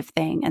negative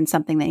thing and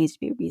something that needs to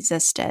be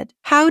resisted,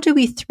 how do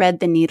we thread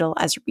the needle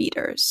as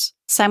readers,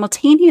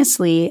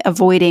 simultaneously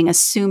avoiding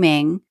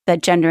assuming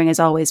that gendering is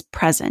always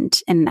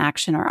present in an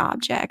action or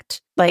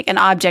object? Like an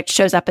object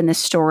shows up in this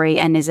story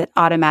and is it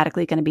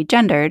automatically going to be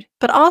gendered,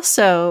 but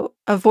also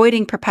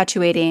avoiding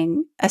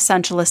perpetuating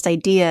essentialist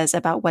ideas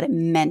about what it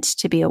meant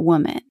to be a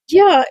woman.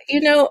 Yeah,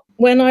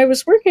 when I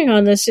was working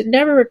on this, it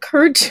never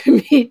occurred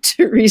to me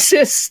to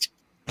resist.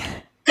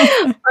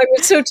 I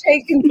was so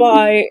taken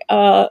by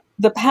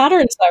the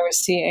patterns I was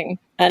seeing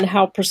and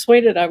how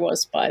persuaded I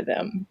was by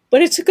them.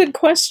 But it's a good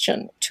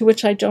question to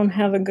which I don't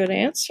have a good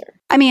answer.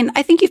 I mean,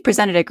 I think you've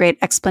presented a great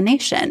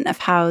explanation of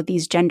how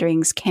these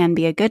genderings can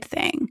be a good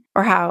thing,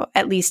 or how,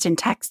 at least in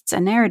texts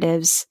and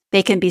narratives,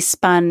 they can be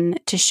spun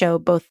to show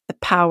both the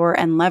power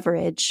and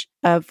leverage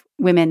of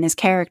women as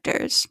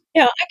characters.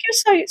 Yeah, I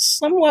guess I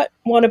somewhat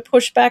want to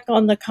push back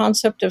on the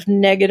concept of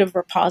negative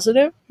or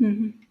positive.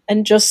 Mm-hmm.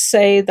 and just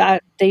say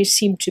that they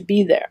seem to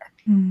be there.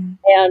 Mm.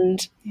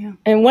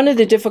 And one of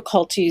the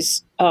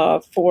difficulties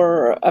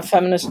for a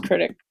feminist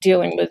critic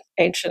dealing with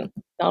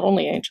not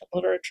only ancient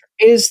literature,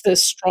 is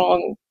this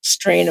strong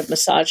strain of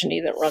misogyny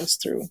that runs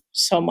through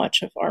so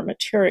much of our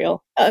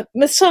material.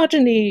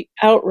 Misogyny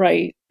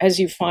outright, as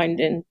you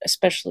find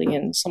especially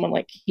in someone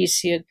like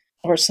Hesiod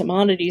or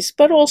Simonides,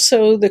 but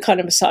also the kind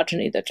of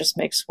misogyny that just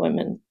makes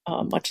women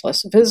much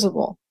less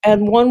visible.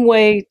 And one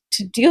way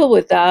to deal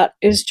with that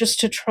is just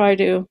to try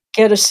to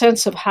get a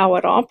sense of how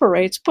it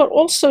operates, but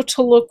also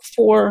to look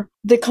for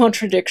the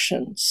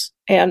contradictions.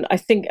 And I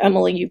think,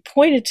 Emily, you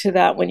pointed to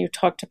that when you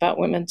talked about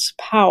women's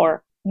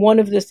power. One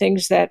of the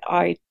things that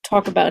I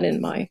talk about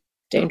in my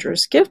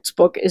Dangerous Gifts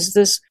book is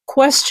this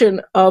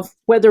question of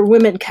whether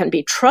women can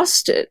be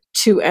trusted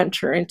to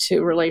enter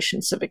into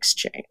relations of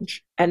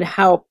exchange and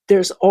how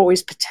there's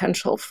always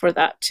potential for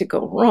that to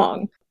go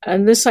wrong.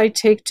 And this I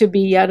take to be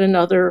yet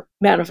another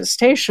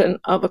manifestation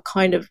of a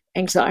kind of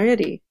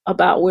anxiety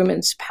about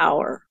women's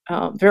power,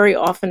 very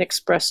often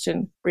expressed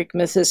in Greek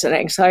myth as an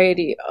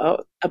anxiety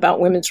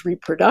about women's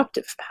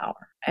reproductive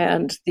power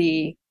and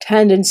the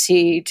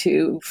tendency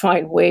to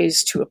find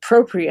ways to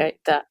appropriate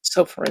that.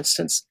 So, for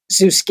instance,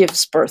 Zeus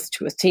gives birth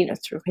to Athena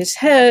through his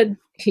head.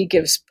 He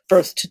gives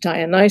birth to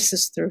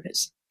Dionysus through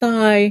his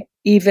thigh.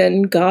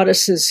 Even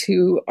goddesses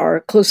who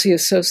are closely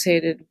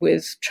associated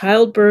with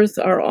childbirth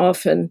are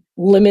often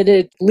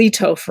limited.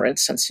 Leto, for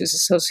instance, who's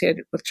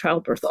associated with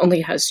childbirth,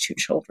 only has 2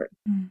 children,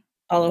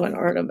 Apollo and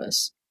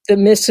Artemis. The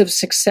myths of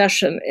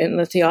succession in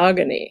the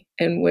Theogony,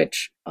 in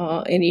which,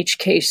 in each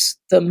case,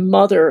 the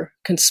mother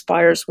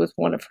conspires with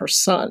one of her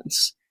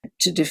sons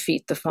to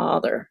defeat the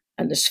father,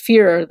 and this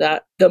fear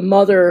that the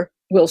mother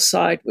will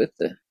side with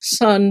the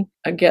son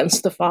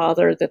against the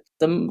father, that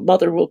the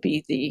mother will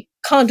be the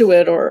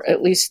conduit, or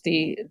at least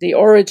the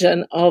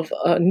origin of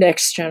a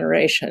next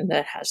generation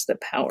that has the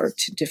power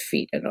to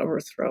defeat and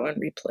overthrow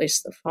and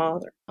replace the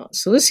father.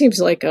 So this seems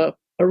like a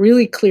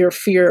really clear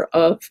fear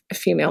of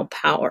female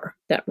power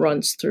that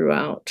runs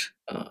throughout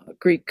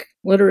Greek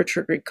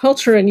literature, Greek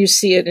culture, and you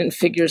see it in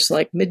figures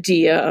like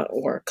Medea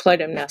or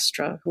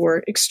Clytemnestra, who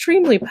are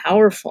extremely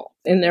powerful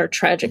in their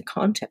tragic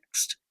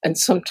context, and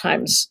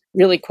sometimes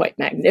really quite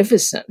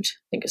magnificent,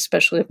 I think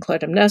especially of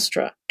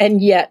Clytemnestra,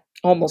 and yet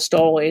almost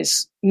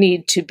always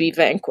need to be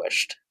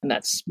vanquished. And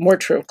that's more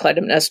true of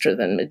Clytemnestra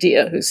than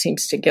Medea, who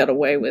seems to get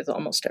away with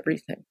almost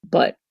everything.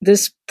 But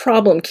this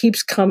problem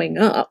keeps coming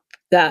up,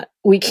 that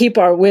we keep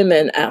our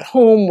women at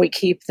home, we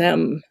keep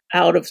them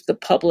out of the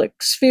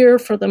public sphere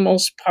for the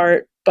most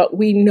part, but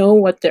we know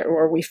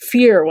we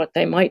fear what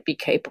they might be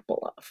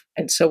capable of.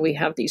 And so we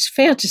have these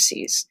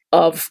fantasies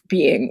of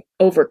being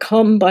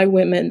overcome by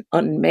women,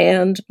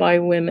 unmanned by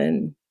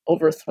women,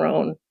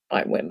 overthrown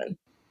by women.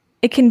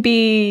 It can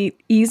be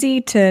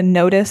easy to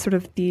notice sort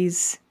of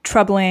these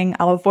troubling,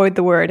 I'll avoid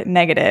the word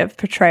negative,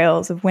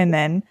 portrayals of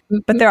women,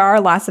 but there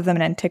are lots of them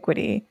in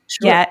antiquity.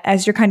 Sure. Yet,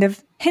 as you're kind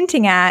of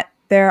hinting at,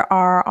 there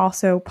are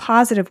also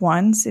positive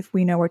ones if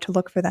we know where to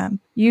look for them.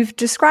 You've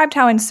described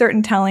how in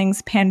certain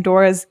tellings,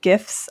 Pandora's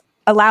gifts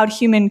allowed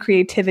human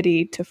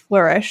creativity to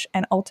flourish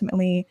and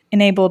ultimately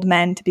enabled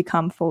men to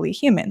become fully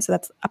human. So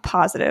that's a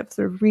positive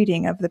sort of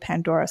reading of the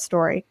Pandora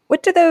story.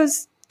 What do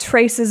those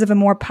traces of a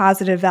more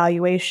positive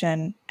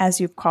valuation, as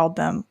you've called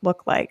them,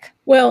 look like?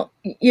 Well,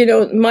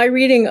 my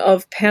reading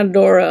of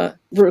Pandora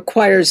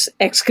requires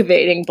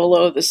excavating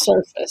below the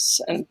surface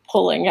and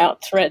pulling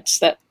out threads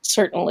that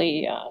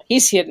certainly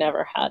Hesiod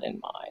never had in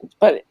mind.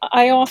 But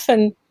I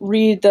often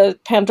read the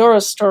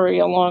Pandora story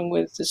along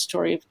with the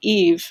story of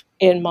Eve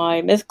in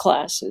my myth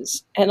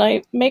classes, and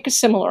I make a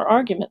similar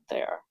argument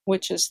there,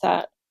 which is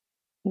that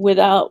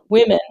without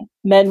women,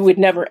 men would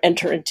never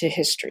enter into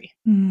history.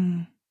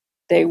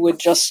 They would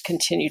just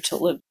continue to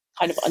live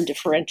kind of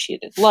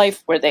undifferentiated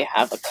life where they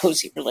have a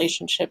cozy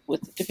relationship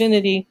with the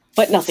divinity,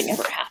 but nothing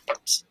ever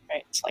happens,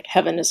 right? It's like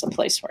heaven is a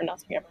place where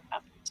nothing ever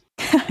happens.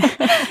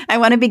 I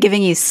want to be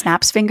giving you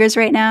snaps fingers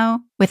right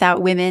now.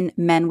 Without women,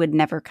 men would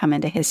never come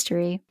into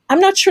history. I'm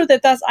not sure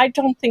I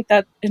don't think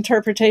that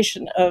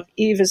interpretation of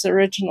Eve is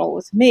original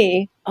with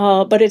me,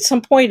 but at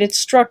some point it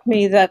struck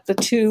me that the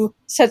two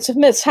sets of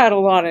myths had a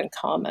lot in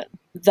common.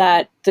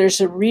 That there's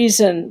a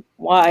reason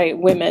why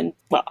women,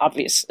 well,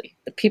 obviously,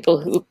 the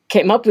people who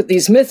came up with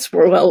these myths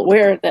were well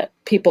aware that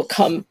people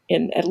come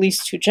in at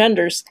least 2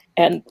 genders,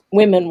 and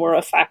women were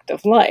a fact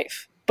of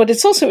life. But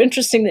it's also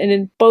interesting that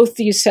in both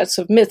these sets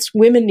of myths,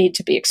 women need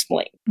to be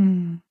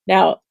explained.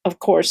 Now, of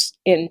course,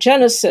 in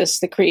Genesis,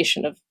 the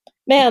creation of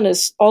man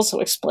is also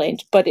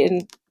explained, but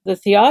in the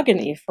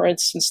Theogony, for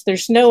instance,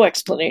 there's no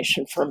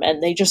explanation for men.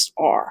 They just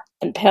are.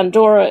 And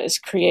Pandora is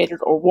created,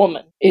 or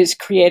woman, is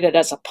created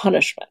as a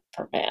punishment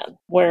for man.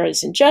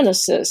 Whereas in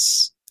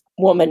Genesis,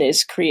 woman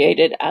is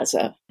created as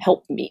a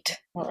helpmeet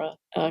or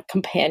a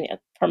companion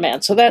for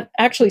man. So that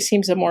actually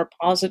seems a more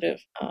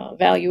positive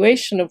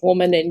valuation of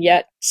woman, and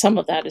yet some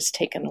of that is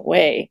taken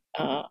away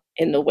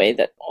in the way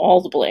that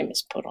all the blame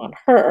is put on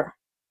her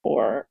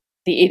for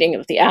the eating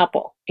of the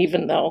apple,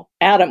 even though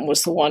Adam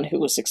was the one who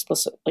was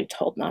explicitly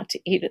told not to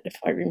eat it, if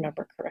I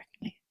remember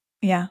correctly.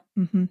 Yeah.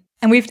 Mm-hmm.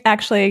 And we've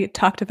actually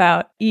talked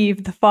about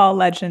Eve, the fall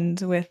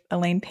legend with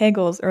Elaine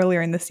Pagels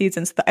earlier in the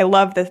season. So I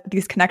love that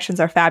these connections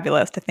are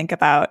fabulous to think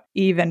about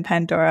Eve and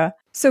Pandora.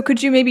 So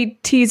could you maybe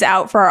tease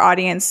out for our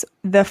audience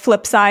the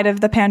flip side of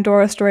the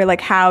Pandora story,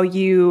 like how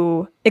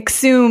you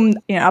exhume,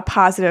 a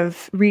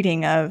positive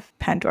reading of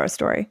Pandora's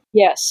story?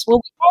 Yes.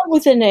 Well, we start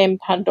with the name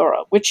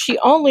Pandora, which she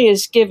only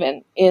is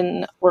given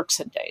in Works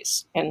and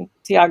Days. In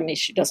Theogony,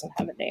 she doesn't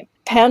have a name.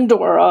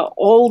 Pandora,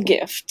 all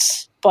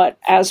gifts. But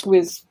as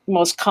with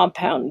most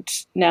compound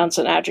nouns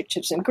and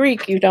adjectives in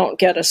Greek, you don't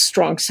get a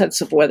strong sense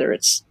of whether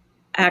it's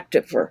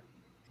active or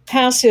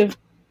passive.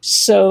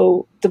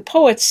 So the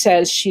poet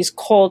says she's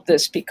called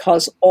this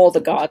because all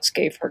the gods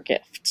gave her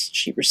gifts.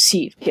 She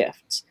received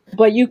gifts.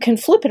 But you can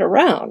flip it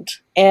around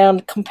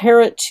and compare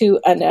it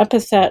to an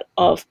epithet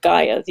of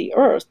Gaia, the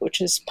earth,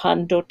 which is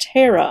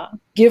Pandotera,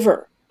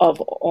 giver of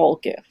all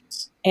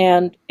gifts.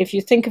 And if you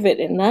think of it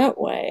in that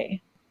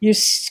way, you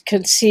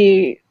can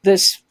see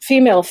this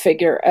female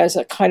figure as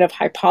a kind of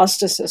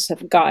hypostasis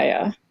of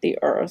Gaia, the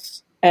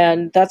earth.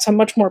 And that's a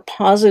much more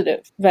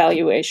positive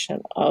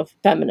valuation of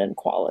feminine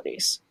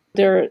qualities.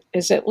 There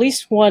is at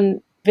least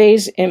one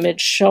vase image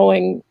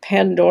showing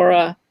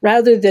Pandora,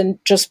 rather than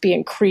just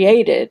being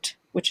created,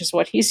 which is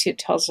what Hesiod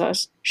tells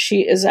us,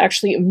 she is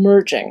actually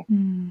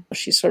emerging.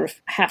 She's sort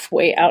of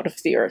halfway out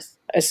of the earth,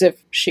 as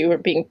if she were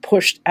being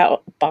pushed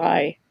out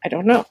by,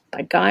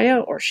 by Gaia,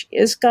 or she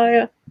is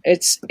Gaia.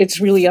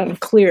 It's really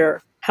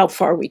unclear how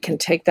far we can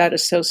take that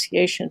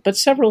association. But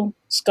several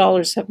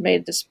scholars have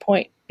made this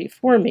point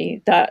before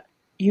me, that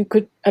you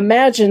could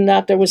imagine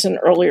that there was an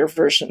earlier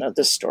version of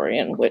this story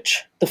in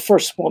which the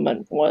first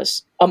woman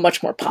was a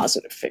much more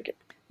positive figure.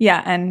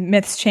 Yeah, and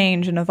myths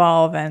change and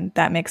evolve, and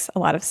that makes a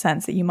lot of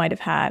sense that you might have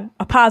had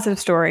a positive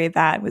story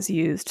that was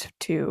used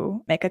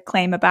to make a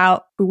claim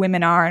about who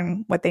women are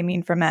and what they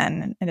mean for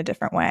men in a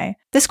different way.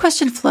 This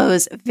question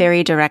flows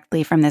very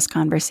directly from this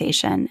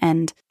conversation,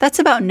 and that's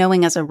about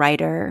knowing as a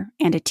writer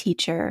and a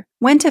teacher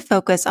when to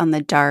focus on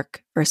the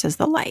dark versus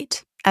the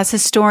light. As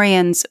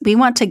historians, we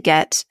want to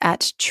get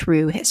at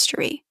true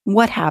history.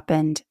 What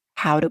happened?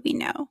 How do we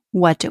know?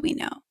 What do we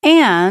know?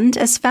 And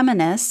as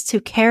feminists who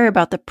care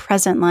about the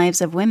present lives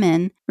of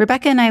women,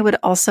 Rebecca and I would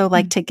also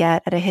like to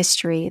get at a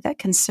history that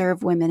can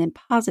serve women in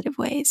positive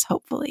ways,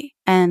 hopefully.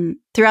 And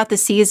throughout the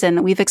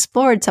season, we've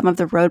explored some of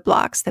the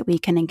roadblocks that we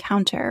can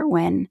encounter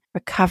when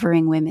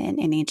recovering women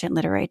in ancient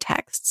literary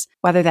texts,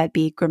 whether that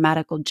be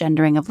grammatical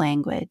gendering of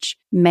language,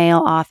 male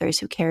authors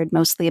who cared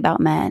mostly about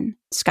men,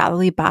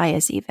 scholarly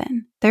bias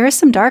even. There is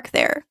some dark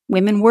there.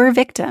 Women were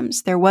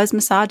victims. There was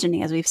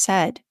misogyny, as we've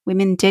said.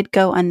 Women did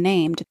go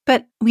unnamed.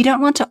 But we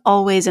don't want to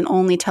always and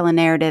only tell a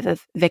narrative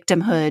of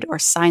victimhood or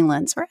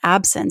silence or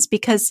absence,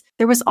 because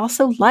there was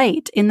also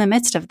light in the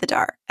midst of the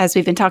dark, as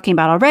we've been talking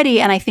about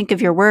already. And I think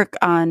of your work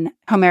on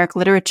Homeric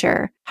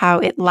literature, how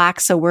it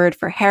lacks a word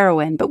for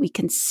heroine, but we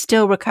can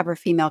still recover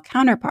female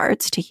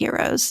counterparts to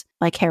heroes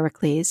like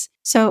Heracles.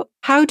 So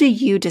how do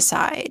you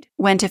decide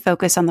when to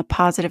focus on the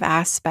positive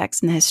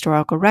aspects in the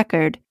historical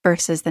record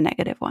versus the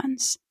negative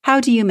ones? How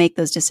do you make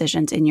those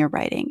decisions in your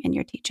writing and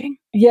your teaching?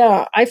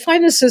 Yeah, I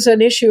find this is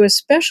an issue,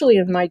 especially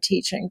in my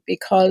teaching,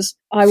 because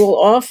I will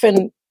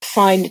often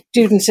find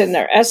students in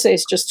their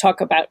essays just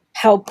talk about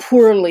how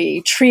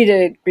poorly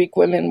treated Greek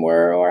women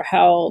were, or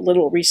how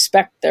little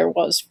respect there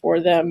was for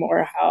them,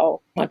 or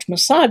how much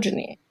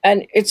misogyny.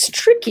 And it's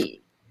tricky.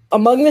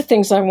 Among the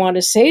things I want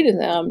to say to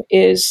them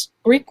is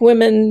Greek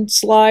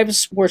women's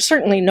lives were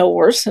certainly no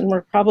worse, and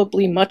were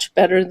probably much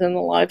better than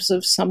the lives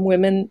of some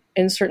women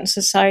in certain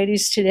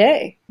societies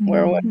today,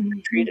 where women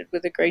are treated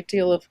with a great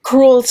deal of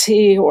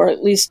cruelty, or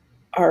at least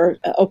are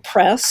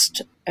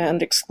oppressed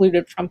and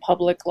excluded from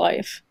public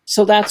life.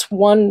 So that's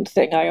one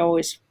thing I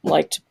always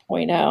like to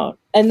point out.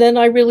 And then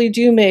I really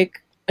do make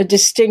a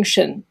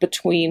distinction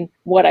between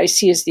what I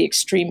see as the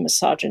extreme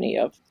misogyny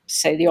of,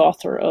 say, the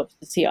author of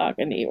the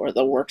Theogony or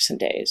the Works and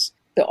Days.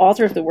 The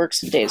author of the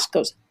Works and Days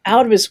goes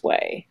out of his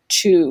way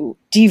to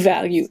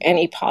devalue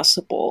any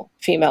possible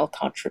female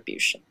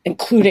contribution,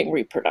 including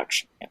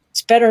reproduction.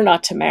 It's better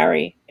not to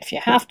marry. If you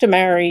have to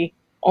marry,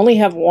 only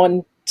have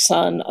one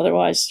son,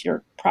 otherwise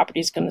your property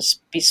is going to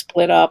be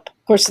split up.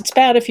 Of course, it's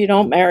bad if you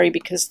don't marry,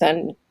 because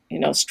then,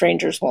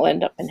 strangers will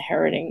end up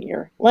inheriting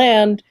your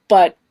land,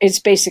 but it's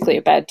basically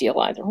a bad deal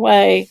either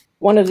way.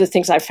 One of the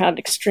things I found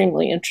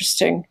extremely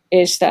interesting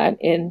is that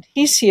in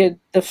Hesiod,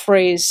 the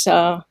phrase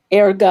erga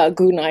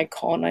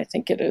gunaikon, I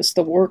think it is,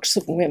 the works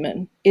of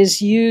women, is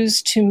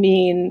used to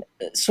mean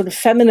sort of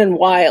feminine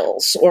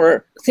wiles,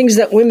 or things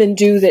that women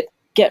do that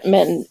get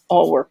men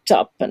all worked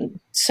up and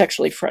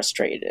sexually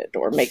frustrated,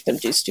 or make them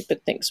do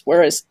stupid things.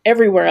 Whereas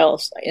everywhere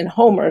else in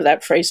Homer,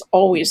 that phrase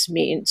always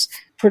means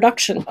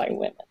production by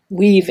women,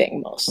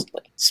 weaving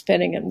mostly,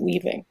 spinning and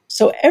weaving.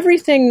 So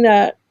everything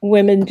that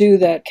women do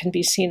that can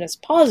be seen as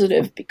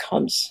positive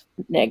becomes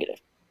negative.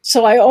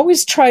 So I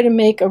always try to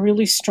make a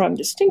really strong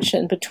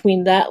distinction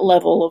between that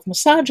level of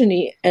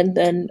misogyny and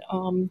then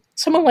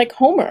someone like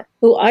Homer,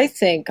 who I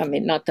think, I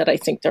mean, not that I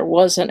think there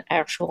was an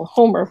actual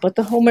Homer, but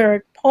the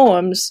Homeric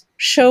poems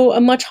show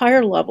a much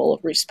higher level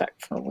of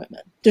respect for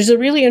women. There's a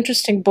really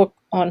interesting book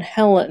on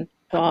Helen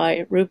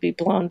by Ruby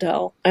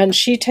Blondell, and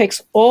she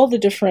takes all the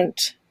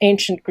different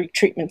ancient Greek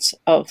treatments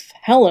of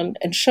Helen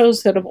and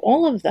shows that of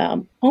all of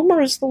them,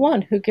 Homer is the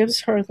one who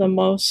gives her the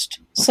most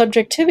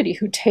subjectivity,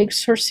 who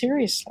takes her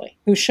seriously,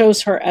 who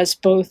shows her as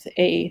both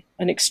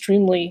an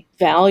extremely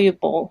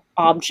valuable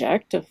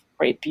object of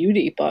great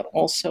beauty, but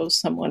also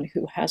someone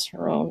who has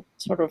her own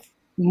sort of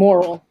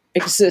moral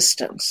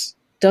existence,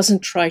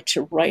 doesn't try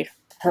to write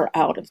her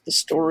out of the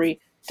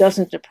story,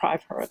 doesn't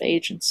deprive her of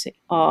agency.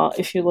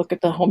 If you look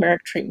at the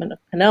Homeric treatment of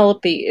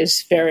Penelope,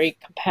 is very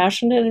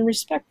compassionate and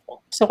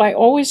respectful. So I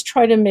always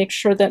try to make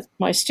sure that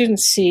my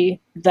students see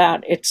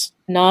that it's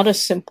not a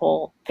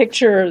simple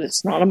picture,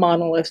 it's not a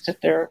monolith,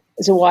 that there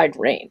is a wide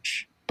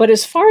range. But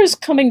as far as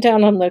coming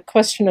down on the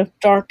question of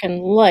dark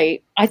and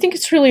light, I think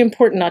it's really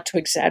important not to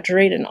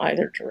exaggerate in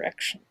either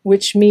direction,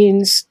 which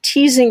means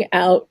teasing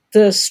out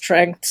the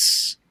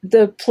strengths,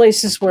 the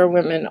places where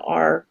women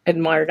are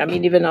admired. I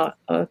mean, even a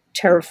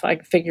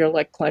terrifying figure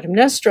like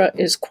Clytemnestra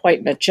is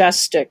quite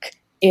majestic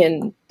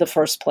in the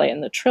first play in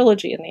the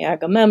trilogy, in the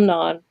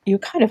Agamemnon. You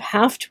kind of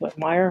have to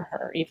admire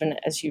her, even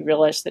as you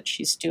realize that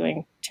she's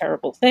doing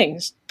terrible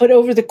things. But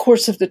over the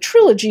course of the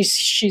trilogy,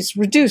 she's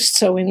reduced.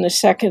 So in the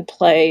second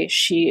play,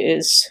 she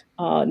is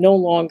no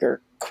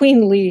longer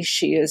queenly.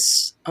 She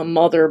is a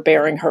mother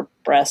bearing her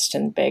breast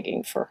and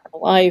begging for her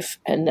life.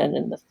 And then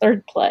in the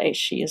third play,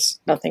 she is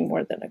nothing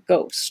more than a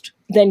ghost.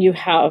 Then you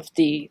have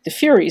the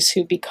Furies,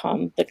 who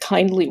become the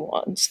kindly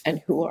ones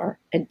and who are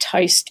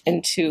enticed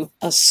into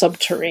a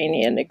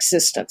subterranean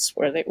existence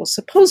where they will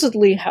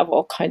supposedly have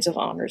all kinds of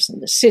honors in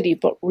the city.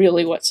 But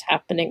really what's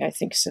happening, I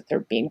think, is that they're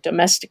being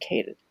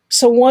domesticated.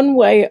 So one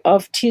way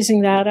of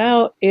teasing that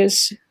out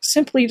is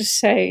simply to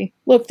say,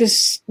 look,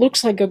 this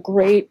looks like a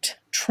great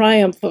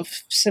triumph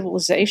of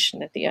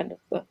civilization at the end of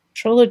the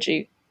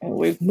trilogy. And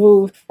we've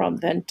moved from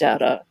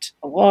vendetta to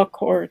the law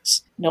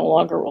courts. No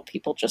longer will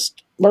people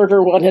just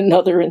murder one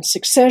another in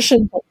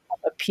succession, but have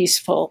a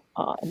peaceful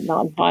and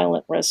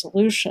nonviolent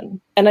resolution.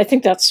 And I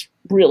think that's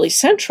really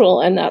central,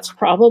 and that's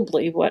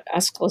probably what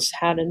Aeschylus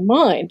had in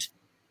mind.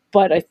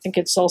 But I think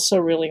it's also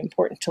really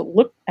important to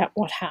look at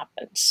what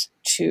happens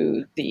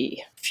to the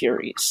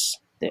Furies,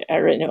 the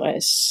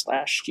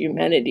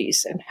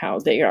Erinyes/Eumenides, and how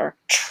they are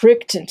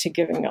tricked into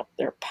giving up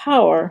their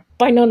power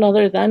by none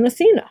other than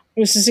Athena.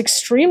 This is an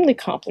extremely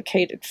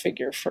complicated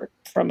figure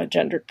from a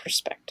gendered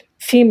perspective.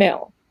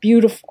 Female,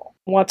 beautiful,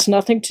 wants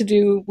nothing to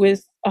do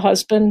with a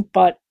husband,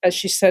 but as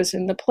she says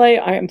in the play,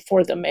 I am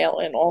for the male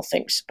in all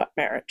things but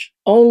marriage.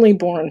 Only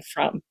born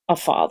from a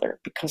father,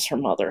 because her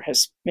mother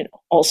has,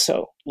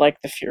 also,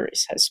 like the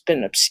Furies, has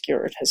been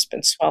obscured, has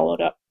been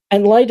swallowed up.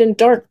 And light and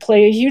dark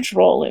play a huge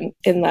role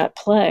in that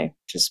play,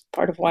 which is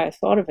part of why I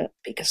thought of it,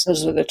 because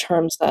those are the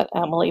terms that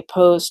Amelie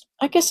posed.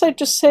 I guess I'd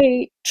just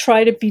say,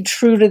 try to be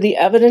true to the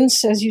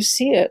evidence as you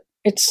see it.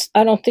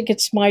 I don't think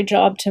it's my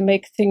job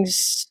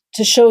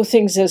to show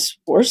things as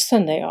worse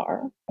than they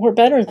are or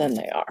better than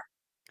they are.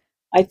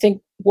 I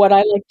think what I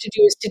like to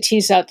do is to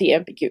tease out the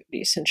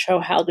ambiguities and show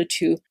how the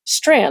two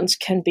strands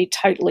can be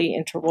tightly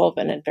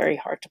interwoven and very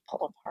hard to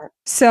pull apart.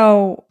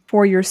 So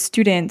for your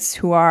students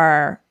who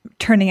are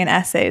turning in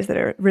essays that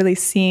are really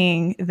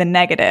seeing the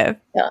negative,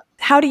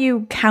 how do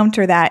you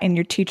counter that in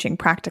your teaching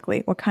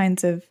practically? What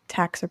kinds of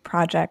tasks or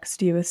projects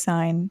do you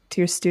assign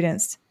to your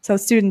students so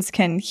students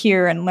can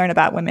hear and learn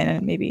about women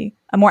in maybe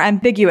a more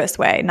ambiguous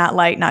way, not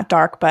light, not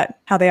dark, but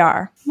how they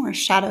are? More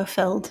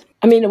shadow-filled.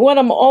 I mean, what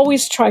I'm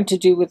always trying to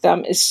do with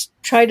them is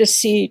try to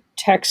see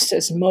text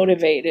as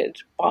motivated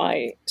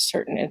by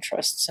certain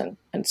interests and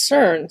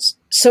concerns.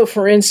 So,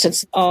 for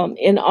instance,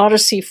 in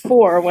Odyssey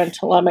 4, when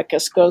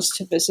Telemachus goes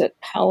to visit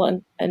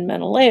Helen and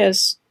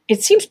Menelaus,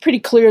 it seems pretty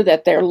clear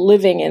that they're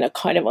living in a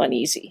kind of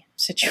uneasy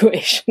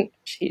situation.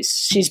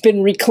 She's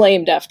been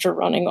reclaimed after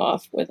running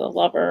off with a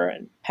lover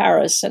in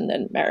Paris and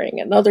then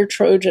marrying another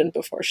Trojan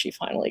before she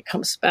finally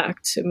comes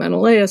back to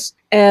Menelaus.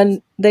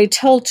 And they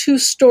tell two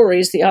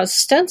stories, the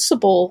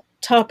ostensible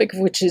topic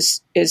of which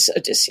is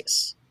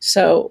Odysseus.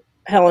 So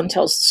Helen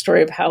tells the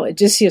story of how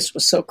Odysseus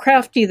was so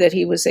crafty that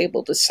he was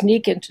able to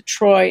sneak into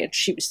Troy, and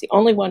she was the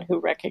only one who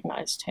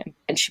recognized him.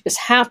 And she was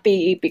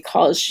happy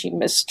because she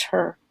missed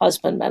her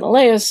husband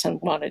Menelaus and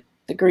wanted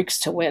the Greeks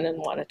to win and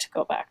wanted to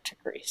go back to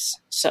Greece.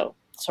 So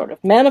sort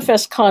of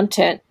manifest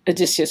content,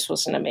 Odysseus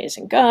was an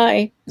amazing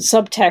guy.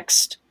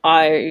 Subtext,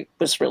 I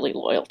was really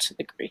loyal to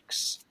the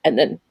Greeks. And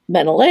then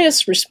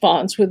Menelaus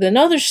responds with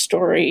another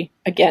story,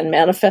 again,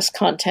 manifest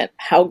content,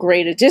 how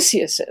great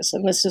Odysseus is.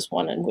 And this is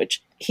one in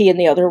which he and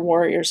the other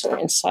warriors are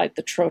inside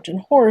the Trojan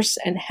horse,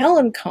 and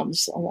Helen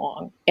comes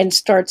along and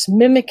starts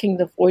mimicking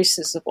the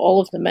voices of all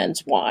of the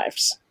men's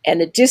wives.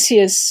 And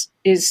Odysseus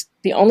is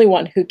the only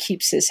one who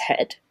keeps his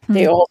head.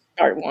 They all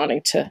start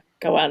wanting to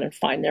go out and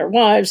find their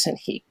wives, and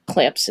he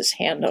clamps his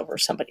hand over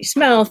somebody's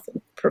mouth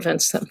and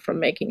prevents them from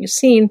making a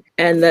scene.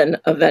 And then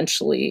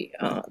eventually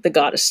the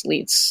goddess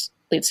leads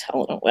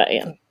Helen away,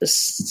 and the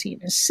scene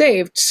is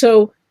saved.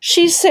 So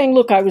she's saying,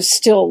 look, I was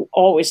still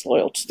always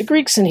loyal to the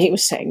Greeks. And he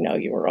was saying, no,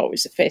 you were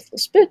always a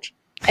faithless bitch.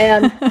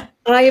 And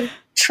I've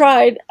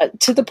tried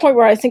to the point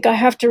where I think I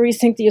have to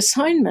rethink the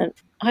assignment.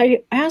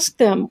 I asked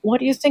them, what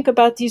do you think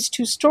about these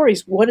two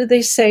stories? What do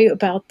they say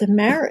about the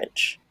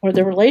marriage or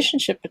the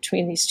relationship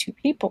between these two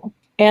people?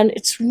 And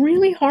it's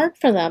really hard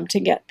for them to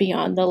get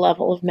beyond the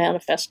level of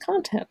manifest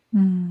content.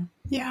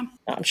 Yeah.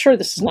 Now, I'm sure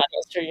this is not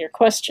answering your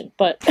question,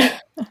 but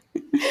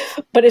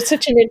but it's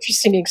such an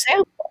interesting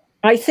example.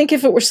 I think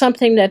if it were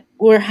something that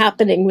were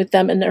happening with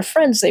them and their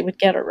friends, they would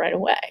get it right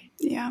away.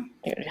 Yeah.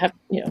 You'd have,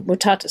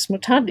 mutatis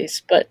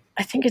mutandis. But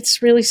I think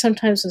it's really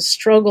sometimes a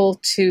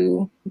struggle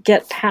to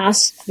get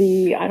past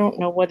I don't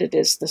know what it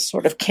is, the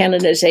sort of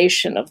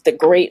canonization of the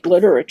great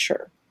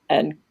literature,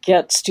 and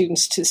get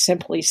students to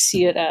simply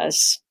see it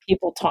as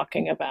people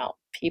talking about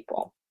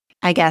people.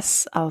 I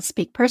guess I'll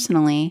speak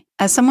personally.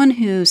 As someone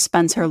who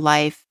spends her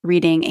life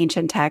reading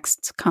ancient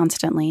texts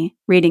constantly,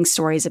 reading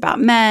stories about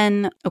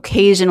men,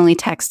 occasionally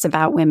texts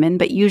about women,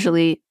 but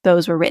usually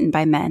those were written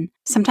by men,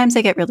 sometimes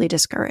I get really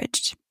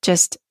discouraged.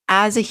 Just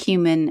as a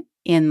human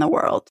in the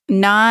world,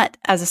 not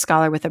as a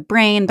scholar with a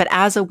brain, but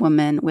as a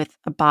woman with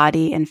a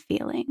body and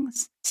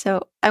feelings.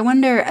 So I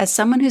wonder, as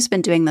someone who's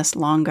been doing this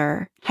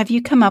longer, have you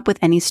come up with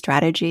any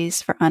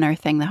strategies for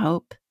unearthing the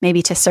hope?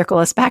 Maybe to circle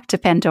us back to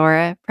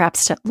Pandora,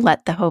 perhaps to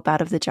let the hope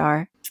out of the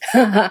jar?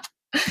 That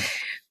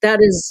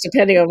is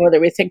depending on whether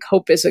we think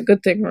hope is a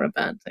good thing or a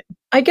bad thing.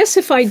 I guess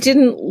if I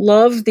didn't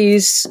love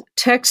these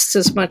texts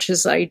as much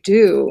as I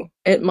do,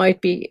 it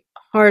might be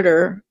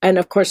harder. And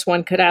of course,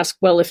 one could ask,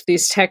 well, if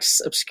these texts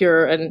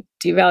obscure and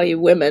devalue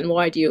women,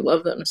 why do you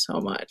love them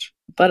so much?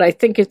 But I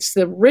think it's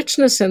the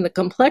richness and the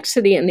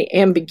complexity and the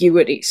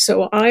ambiguity.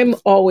 So I'm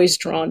always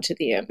drawn to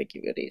the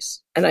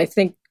ambiguities. And I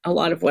think a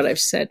lot of what I've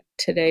said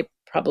today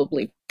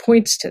probably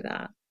points to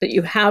that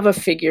you have a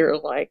figure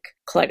like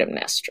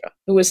Clytemnestra,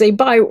 who was a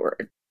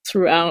byword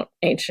throughout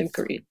ancient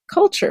Greek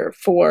culture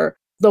for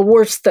the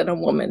worst that a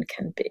woman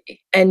can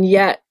be. And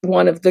yet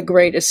one of the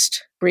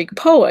greatest Greek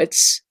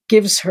poets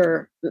gives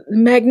her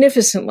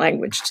magnificent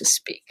language to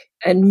speak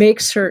and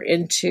makes her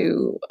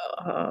into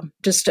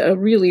just a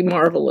really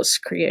marvelous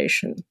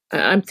creation.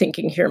 I'm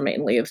thinking here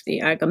mainly of the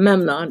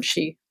Agamemnon.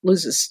 She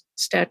loses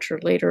stature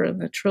later in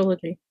the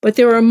trilogy. But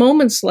there are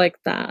moments like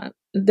that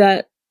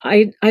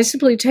I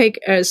simply take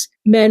as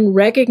men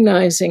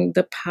recognizing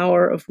the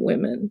power of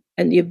women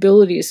and the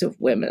abilities of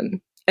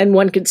women. And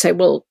one could say,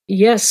 well,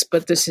 yes,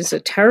 but this is a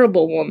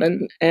terrible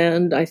woman.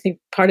 And I think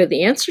part of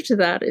the answer to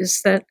that is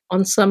that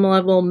on some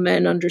level,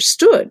 men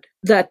understood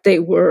that they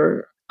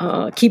were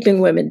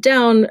keeping women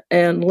down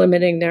and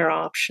limiting their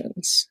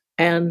options,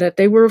 and that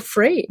they were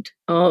afraid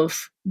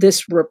of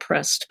this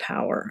repressed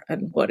power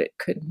and what it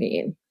could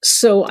mean.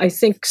 So I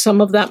think some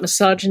of that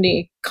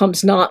misogyny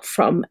comes not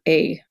from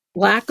a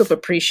lack of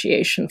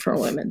appreciation for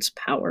women's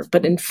power,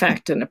 but in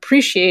fact an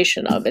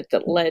appreciation of it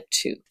that led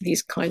to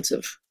these kinds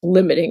of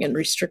limiting and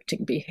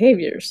restricting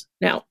behaviors.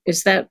 Now,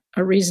 is that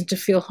a reason to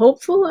feel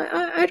hopeful?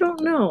 I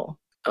don't know.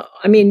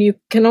 I mean, you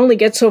can only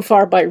get so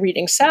far by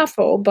reading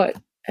Sappho, but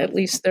at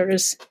least there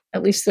is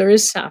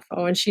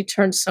Sappho, and she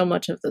turns so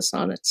much of this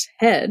on its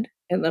head.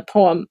 In the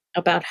poem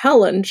about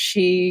Helen,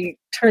 she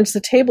turns the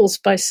tables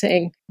by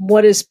saying,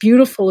 what is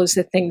beautiful is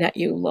the thing that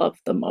you love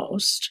the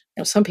most.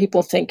 Some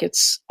people think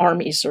it's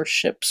armies or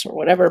ships or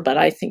whatever, but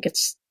I think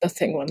it's the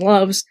thing one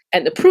loves.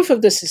 And the proof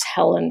of this is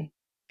Helen,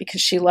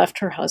 because she left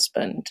her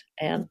husband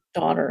and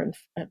daughter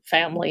and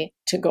family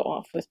to go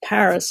off with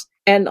Paris.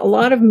 And a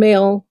lot of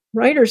male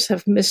writers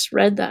have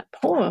misread that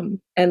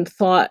poem and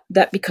thought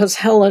that because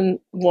Helen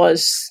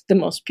was the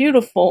most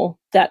beautiful,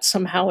 that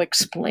somehow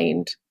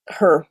explained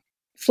her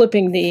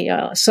flipping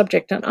the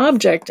subject and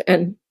object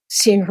and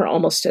seeing her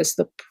almost as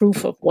the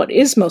proof of what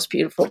is most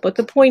beautiful. But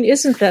the point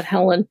isn't that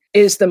Helen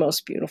is the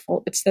most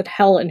beautiful. It's that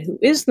Helen, who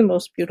is the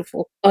most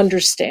beautiful,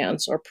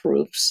 understands or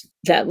proves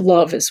that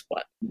love is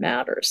what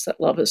matters,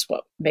 that love is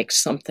what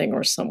makes something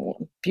or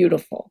someone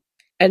beautiful.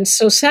 And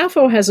so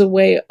Sappho has a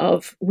way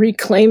of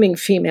reclaiming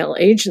female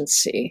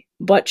agency,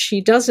 but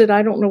she does it,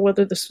 I don't know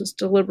whether this was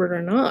deliberate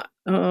or not,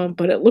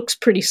 but it looks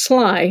pretty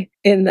sly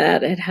in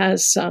that it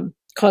has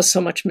caused so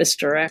much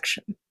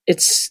misdirection.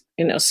 It's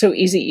so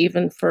easy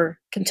even for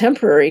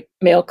contemporary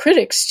male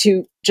critics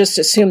to just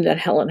assume that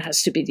Helen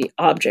has to be the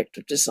object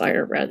of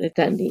desire rather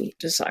than the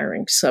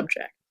desiring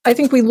subject. I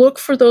think we look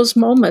for those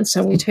moments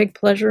and we take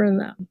pleasure in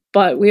them,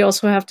 but we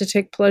also have to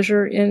take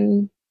pleasure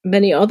in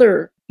many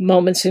other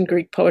moments in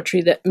Greek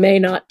poetry that may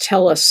not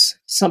tell us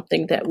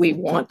something that we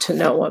want to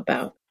know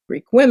about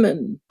Greek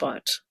women,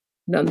 but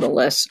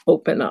nonetheless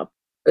open up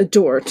a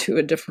door to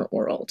a different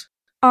world.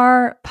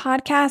 Our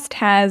podcast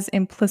has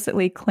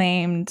implicitly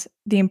claimed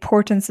the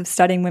importance of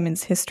studying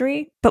women's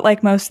history, but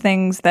like most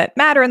things that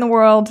matter in the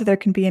world, there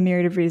can be a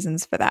myriad of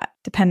reasons for that,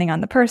 depending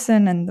on the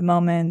person and the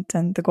moment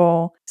and the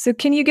goal. So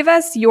can you give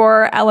us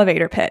your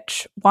elevator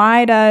pitch?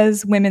 Why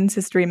does women's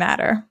history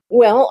matter?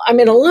 Well, I'm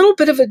in a little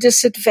bit of a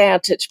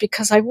disadvantage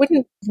because I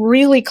wouldn't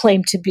really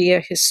claim to be a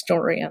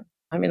historian.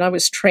 I mean, I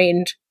was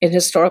trained in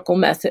historical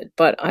method,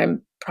 but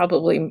I'm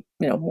probably,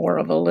 more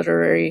of a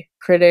literary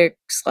critic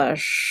 /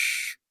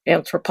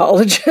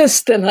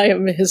 anthropologist than I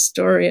am a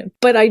historian.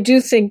 But I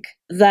do think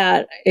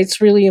that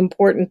it's really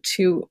important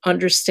to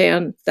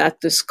understand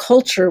that this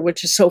culture,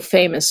 which is so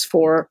famous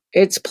for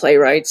its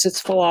playwrights,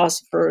 its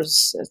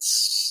philosophers,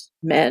 its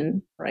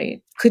men,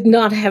 right, could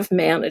not have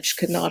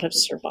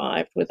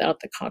survived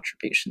without the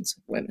contributions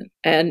of women.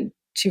 And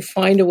to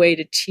find a way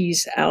to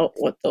tease out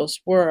what those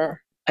were,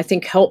 I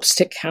think helps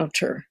to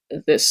counter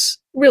this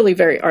really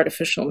very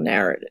artificial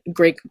narrative,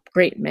 great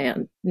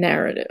man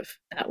narrative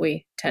that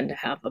we tend to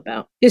have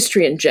about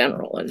history in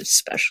general, and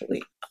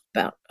especially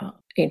about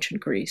ancient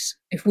Greece.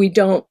 If we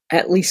don't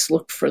at least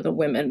look for the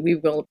women, we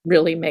will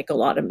really make a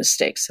lot of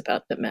mistakes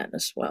about the men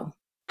as well.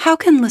 How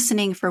can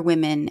listening for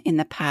women in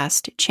the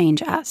past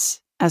change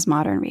us as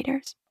modern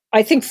readers?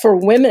 I think for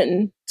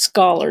women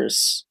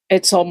scholars,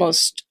 it's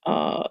almost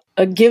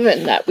a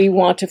given that we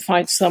want to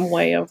find some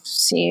way of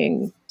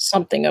seeing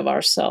something of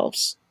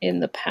ourselves in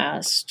the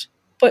past.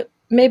 But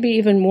maybe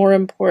even more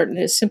important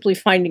is simply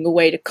finding a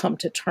way to come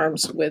to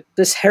terms with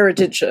this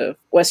heritage of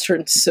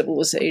Western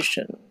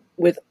civilization,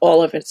 with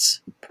all of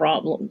its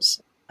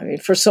problems. I mean,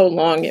 for so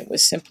long it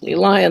was simply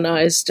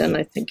lionized, and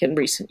I think in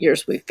recent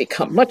years we've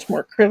become much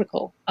more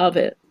critical of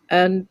it.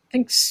 And I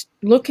think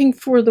looking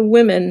for the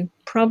women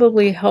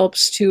probably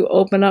helps to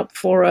open up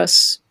for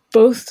us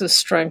both the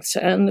strengths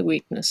and the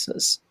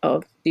weaknesses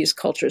of these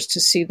cultures, to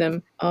see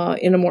them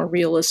in a more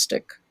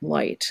realistic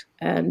light,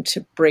 and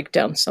to break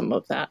down some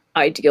of that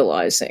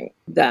idealizing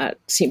that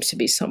seems to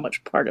be so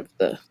much part of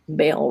the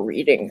male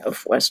reading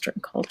of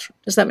Western culture.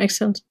 Does that make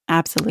sense?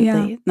 Absolutely.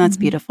 Yeah. That's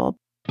beautiful.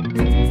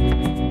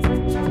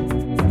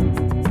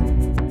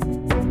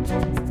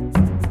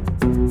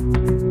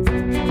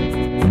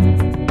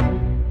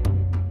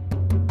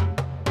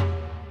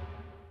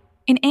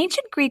 In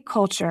ancient Greek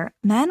culture,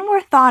 men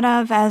were thought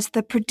of as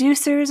the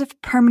producers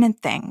of permanent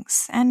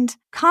things, and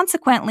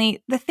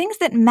consequently, the things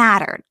that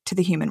mattered to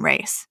the human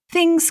race.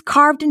 Things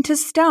carved into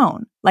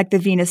stone, like the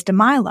Venus de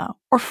Milo,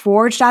 or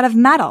forged out of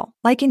metal,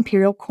 like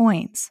imperial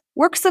coins.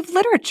 Works of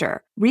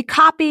literature,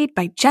 recopied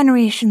by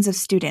generations of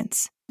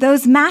students.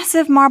 Those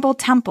massive marble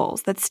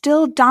temples that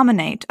still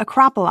dominate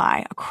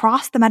acropoli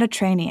across the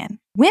Mediterranean.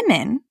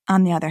 Women,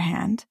 on the other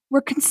hand,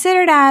 were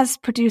considered as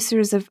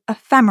producers of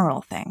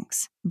ephemeral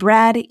things.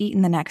 Bread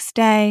eaten the next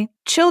day,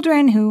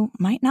 children who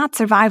might not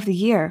survive the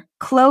year,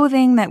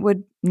 clothing that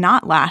would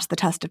not last the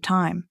test of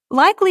time.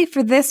 Likely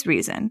for this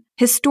reason,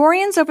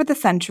 historians over the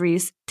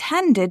centuries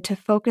tended to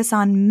focus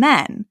on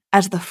men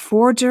as the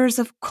forgers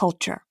of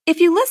culture. If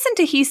you listen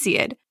to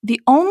Hesiod,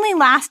 the only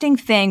lasting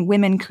thing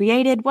women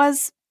created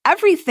was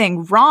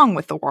everything wrong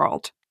with the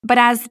world. But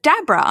as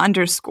Deborah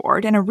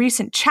underscored in a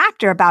recent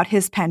chapter about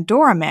his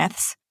Pandora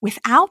myths,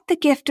 without the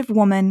gift of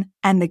woman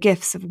and the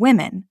gifts of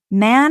women,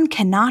 man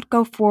cannot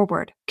go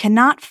forward,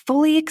 cannot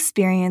fully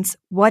experience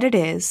what it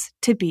is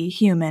to be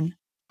human.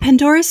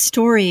 Pandora's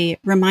story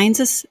reminds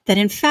us that,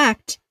 in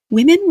fact,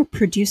 women were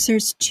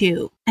producers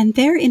too, and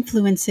their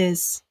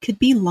influences could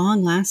be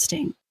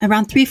long-lasting.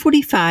 Around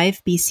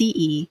 345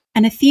 BCE,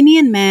 an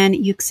Athenian man,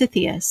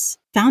 Euxithius,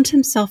 found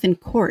himself in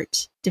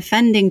court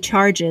defending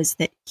charges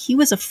that he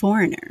was a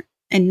foreigner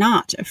and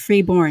not a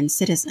freeborn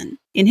citizen.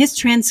 In his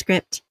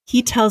transcript,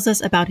 he tells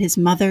us about his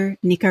mother,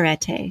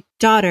 Nicarete,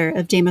 daughter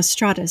of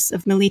Demostratus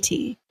of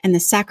Melite, and the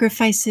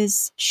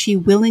sacrifices she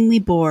willingly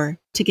bore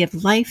to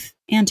give life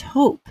and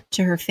hope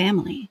to her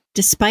family.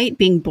 Despite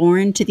being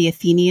born to the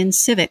Athenian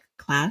civic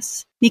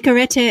class,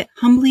 Nicarete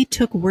humbly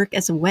took work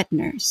as a wet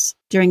nurse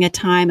during a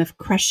time of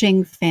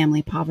crushing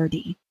family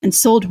poverty and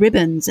sold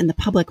ribbons in the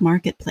public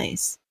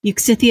marketplace.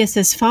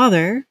 Euxithius's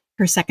father,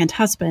 her second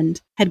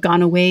husband, had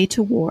gone away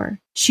to war.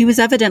 She was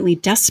evidently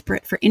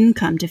desperate for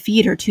income to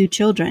feed her 2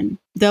 children.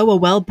 Though a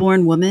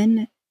well-born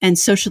woman and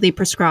socially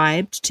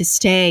prescribed to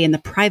stay in the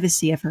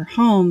privacy of her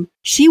home,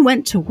 she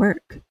went to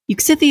work.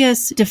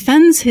 Euxithius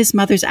defends his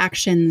mother's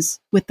actions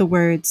with the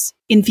words,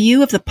 "In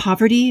view of the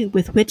poverty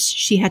with which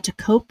she had to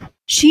cope,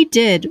 she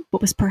did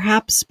what was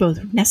perhaps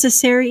both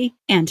necessary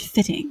and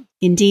fitting."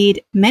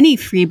 Indeed, many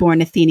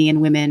freeborn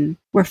Athenian women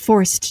were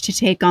forced to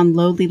take on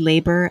lowly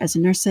labor as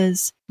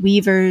nurses,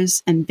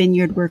 weavers, and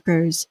vineyard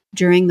workers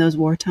during those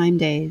wartime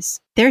days.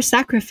 Their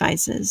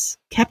sacrifices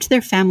kept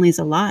their families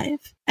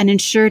alive and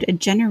ensured a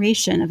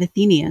generation of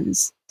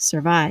Athenians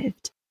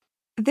survived.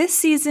 This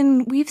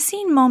season, we've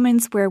seen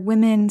moments where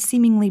women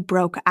seemingly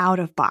broke out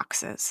of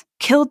boxes,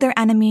 killed their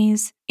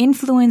enemies,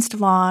 influenced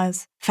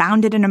laws,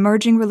 founded an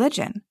emerging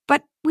religion.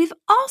 But We've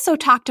also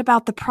talked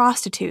about the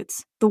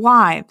prostitutes, the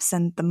wives,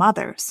 and the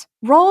mothers,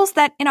 roles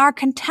that in our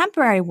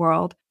contemporary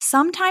world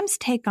sometimes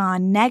take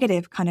on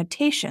negative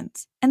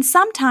connotations and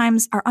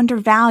sometimes are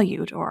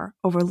undervalued or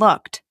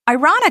overlooked.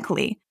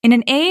 Ironically, in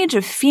an age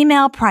of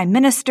female prime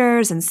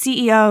ministers and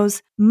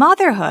CEOs,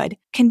 motherhood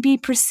can be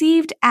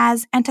perceived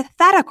as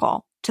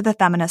antithetical to the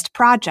feminist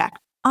project.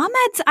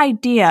 Ahmed's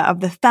idea of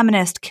the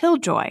feminist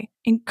killjoy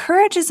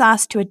encourages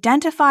us to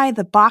identify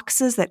the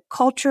boxes that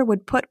culture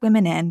would put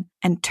women in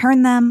and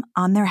turn them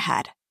on their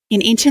head.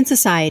 In ancient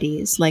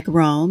societies like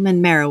Rome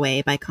and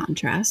Meroe, by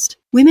contrast,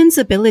 women's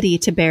ability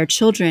to bear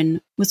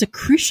children was a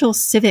crucial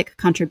civic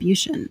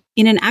contribution.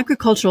 In an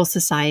agricultural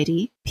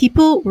society,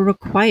 people were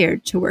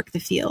required to work the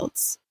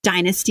fields.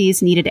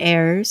 Dynasties needed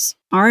heirs,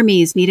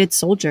 armies needed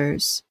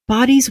soldiers.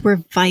 Bodies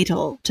were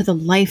vital to the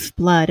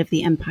lifeblood of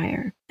the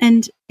empire.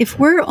 And if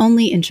we're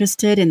only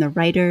interested in the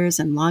writers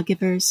and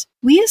lawgivers,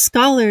 we as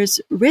scholars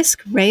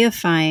risk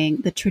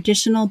reifying the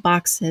traditional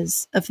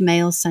boxes of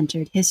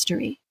male-centered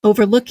history,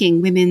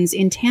 overlooking women's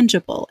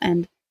intangible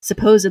and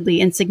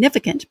supposedly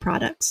insignificant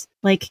products,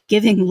 like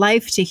giving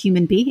life to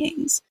human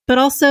beings, but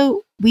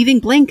also weaving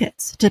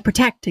blankets to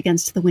protect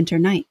against the winter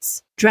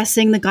nights,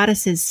 dressing the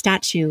goddess's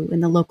statue in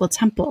the local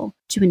temple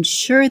to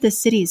ensure the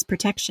city's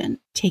protection,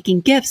 taking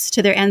gifts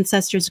to their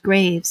ancestors'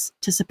 graves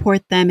to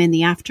support them in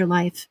the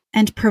afterlife,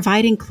 and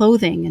providing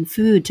clothing and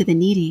food to the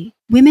needy.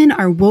 Women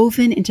are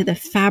woven into the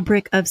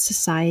fabric of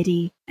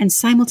society and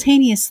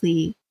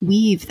simultaneously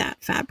weave that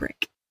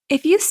fabric.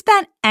 If you've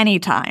spent any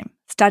time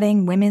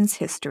studying women's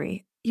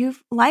history,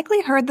 you've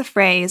likely heard the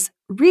phrase,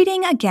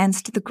 reading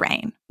against the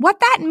grain. What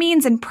that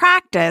means in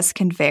practice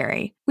can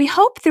vary. We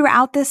hope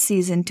throughout this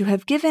season to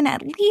have given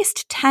at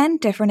least 10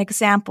 different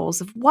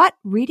examples of what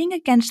reading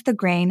against the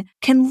grain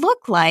can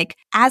look like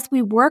as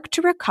we work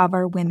to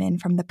recover women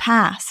from the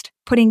past,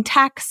 putting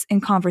texts in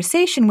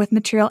conversation with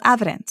material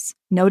evidence,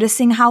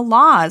 noticing how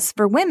laws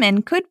for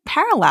women could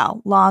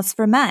parallel laws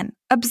for men,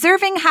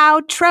 observing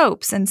how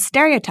tropes and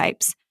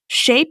stereotypes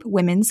shape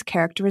women's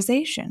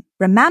characterization,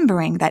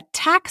 remembering that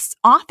texts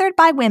authored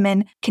by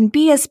women can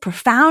be as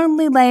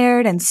profoundly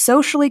layered and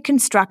socially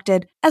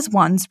constructed as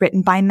ones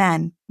written by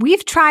men.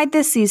 We've tried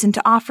this season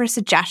to offer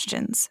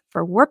suggestions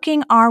for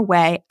working our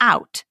way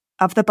out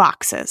of the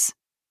boxes.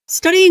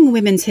 Studying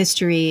women's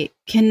history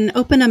can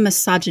open a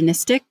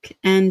misogynistic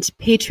and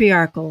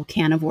patriarchal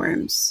can of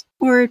worms,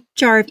 or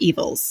jar of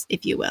evils,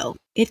 if you will.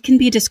 It can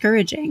be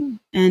discouraging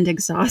and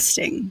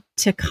exhausting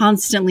to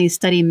constantly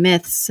study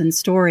myths and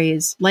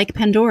stories like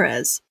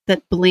Pandora's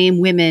that blame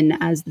women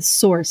as the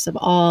source of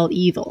all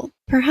evil.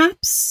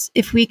 Perhaps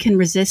if we can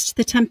resist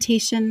the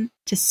temptation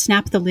to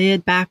snap the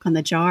lid back on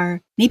the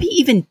jar, maybe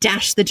even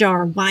dash the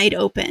jar wide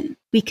open,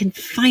 we can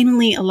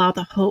finally allow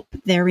the hope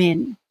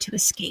therein to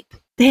escape.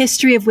 The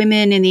history of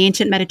women in the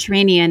ancient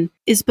Mediterranean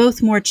is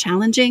both more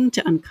challenging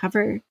to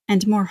uncover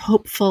and more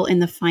hopeful in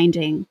the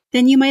finding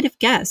than you might have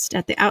guessed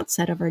at the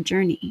outset of our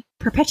journey.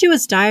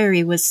 Perpetua's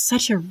diary was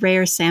such a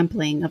rare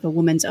sampling of a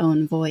woman's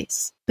own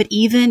voice. But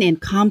even in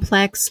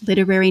complex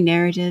literary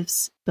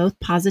narratives, both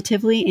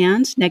positively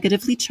and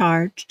negatively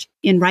charged,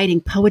 in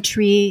writing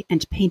poetry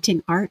and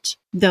painting art,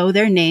 though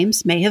their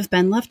names may have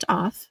been left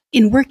off,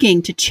 in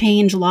working to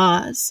change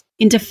laws,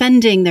 in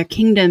defending their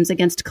kingdoms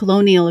against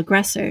colonial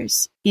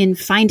aggressors, in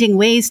finding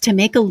ways to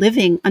make a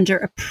living under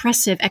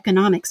oppressive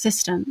economic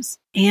systems,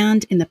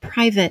 and in the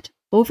private,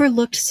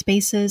 overlooked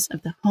spaces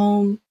of the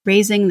home,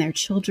 raising their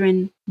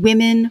children,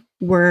 women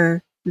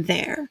were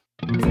there.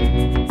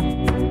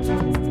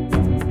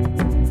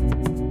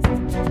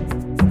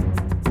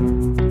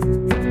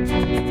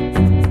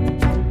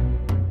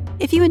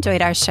 If you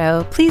enjoyed our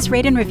show, please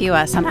rate and review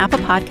us on Apple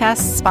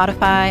Podcasts,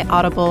 Spotify,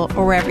 Audible,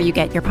 or wherever you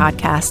get your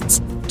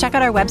podcasts. Check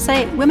out our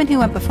website,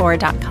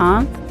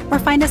 womenwhowentbefore.com, or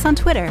find us on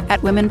Twitter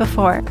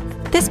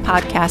 @WomenBefore. This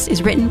podcast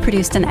is written,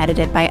 produced, and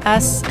edited by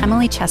us,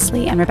 Emily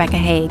Chesley and Rebecca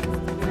Haig.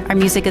 Our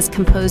music is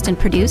composed and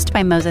produced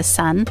by Moses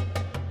Sun.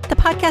 The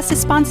podcast is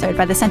sponsored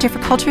by the Center for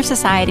Culture,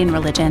 Society, and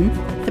Religion,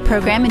 the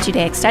Program in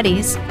Judaic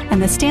Studies,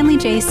 and the Stanley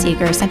J.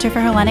 Seeger Center for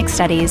Hellenic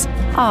Studies,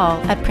 all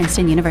at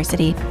Princeton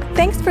University.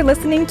 Thanks for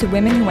listening to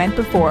Women Who Went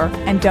Before,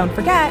 and don't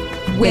forget,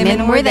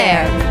 Women were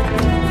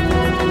there.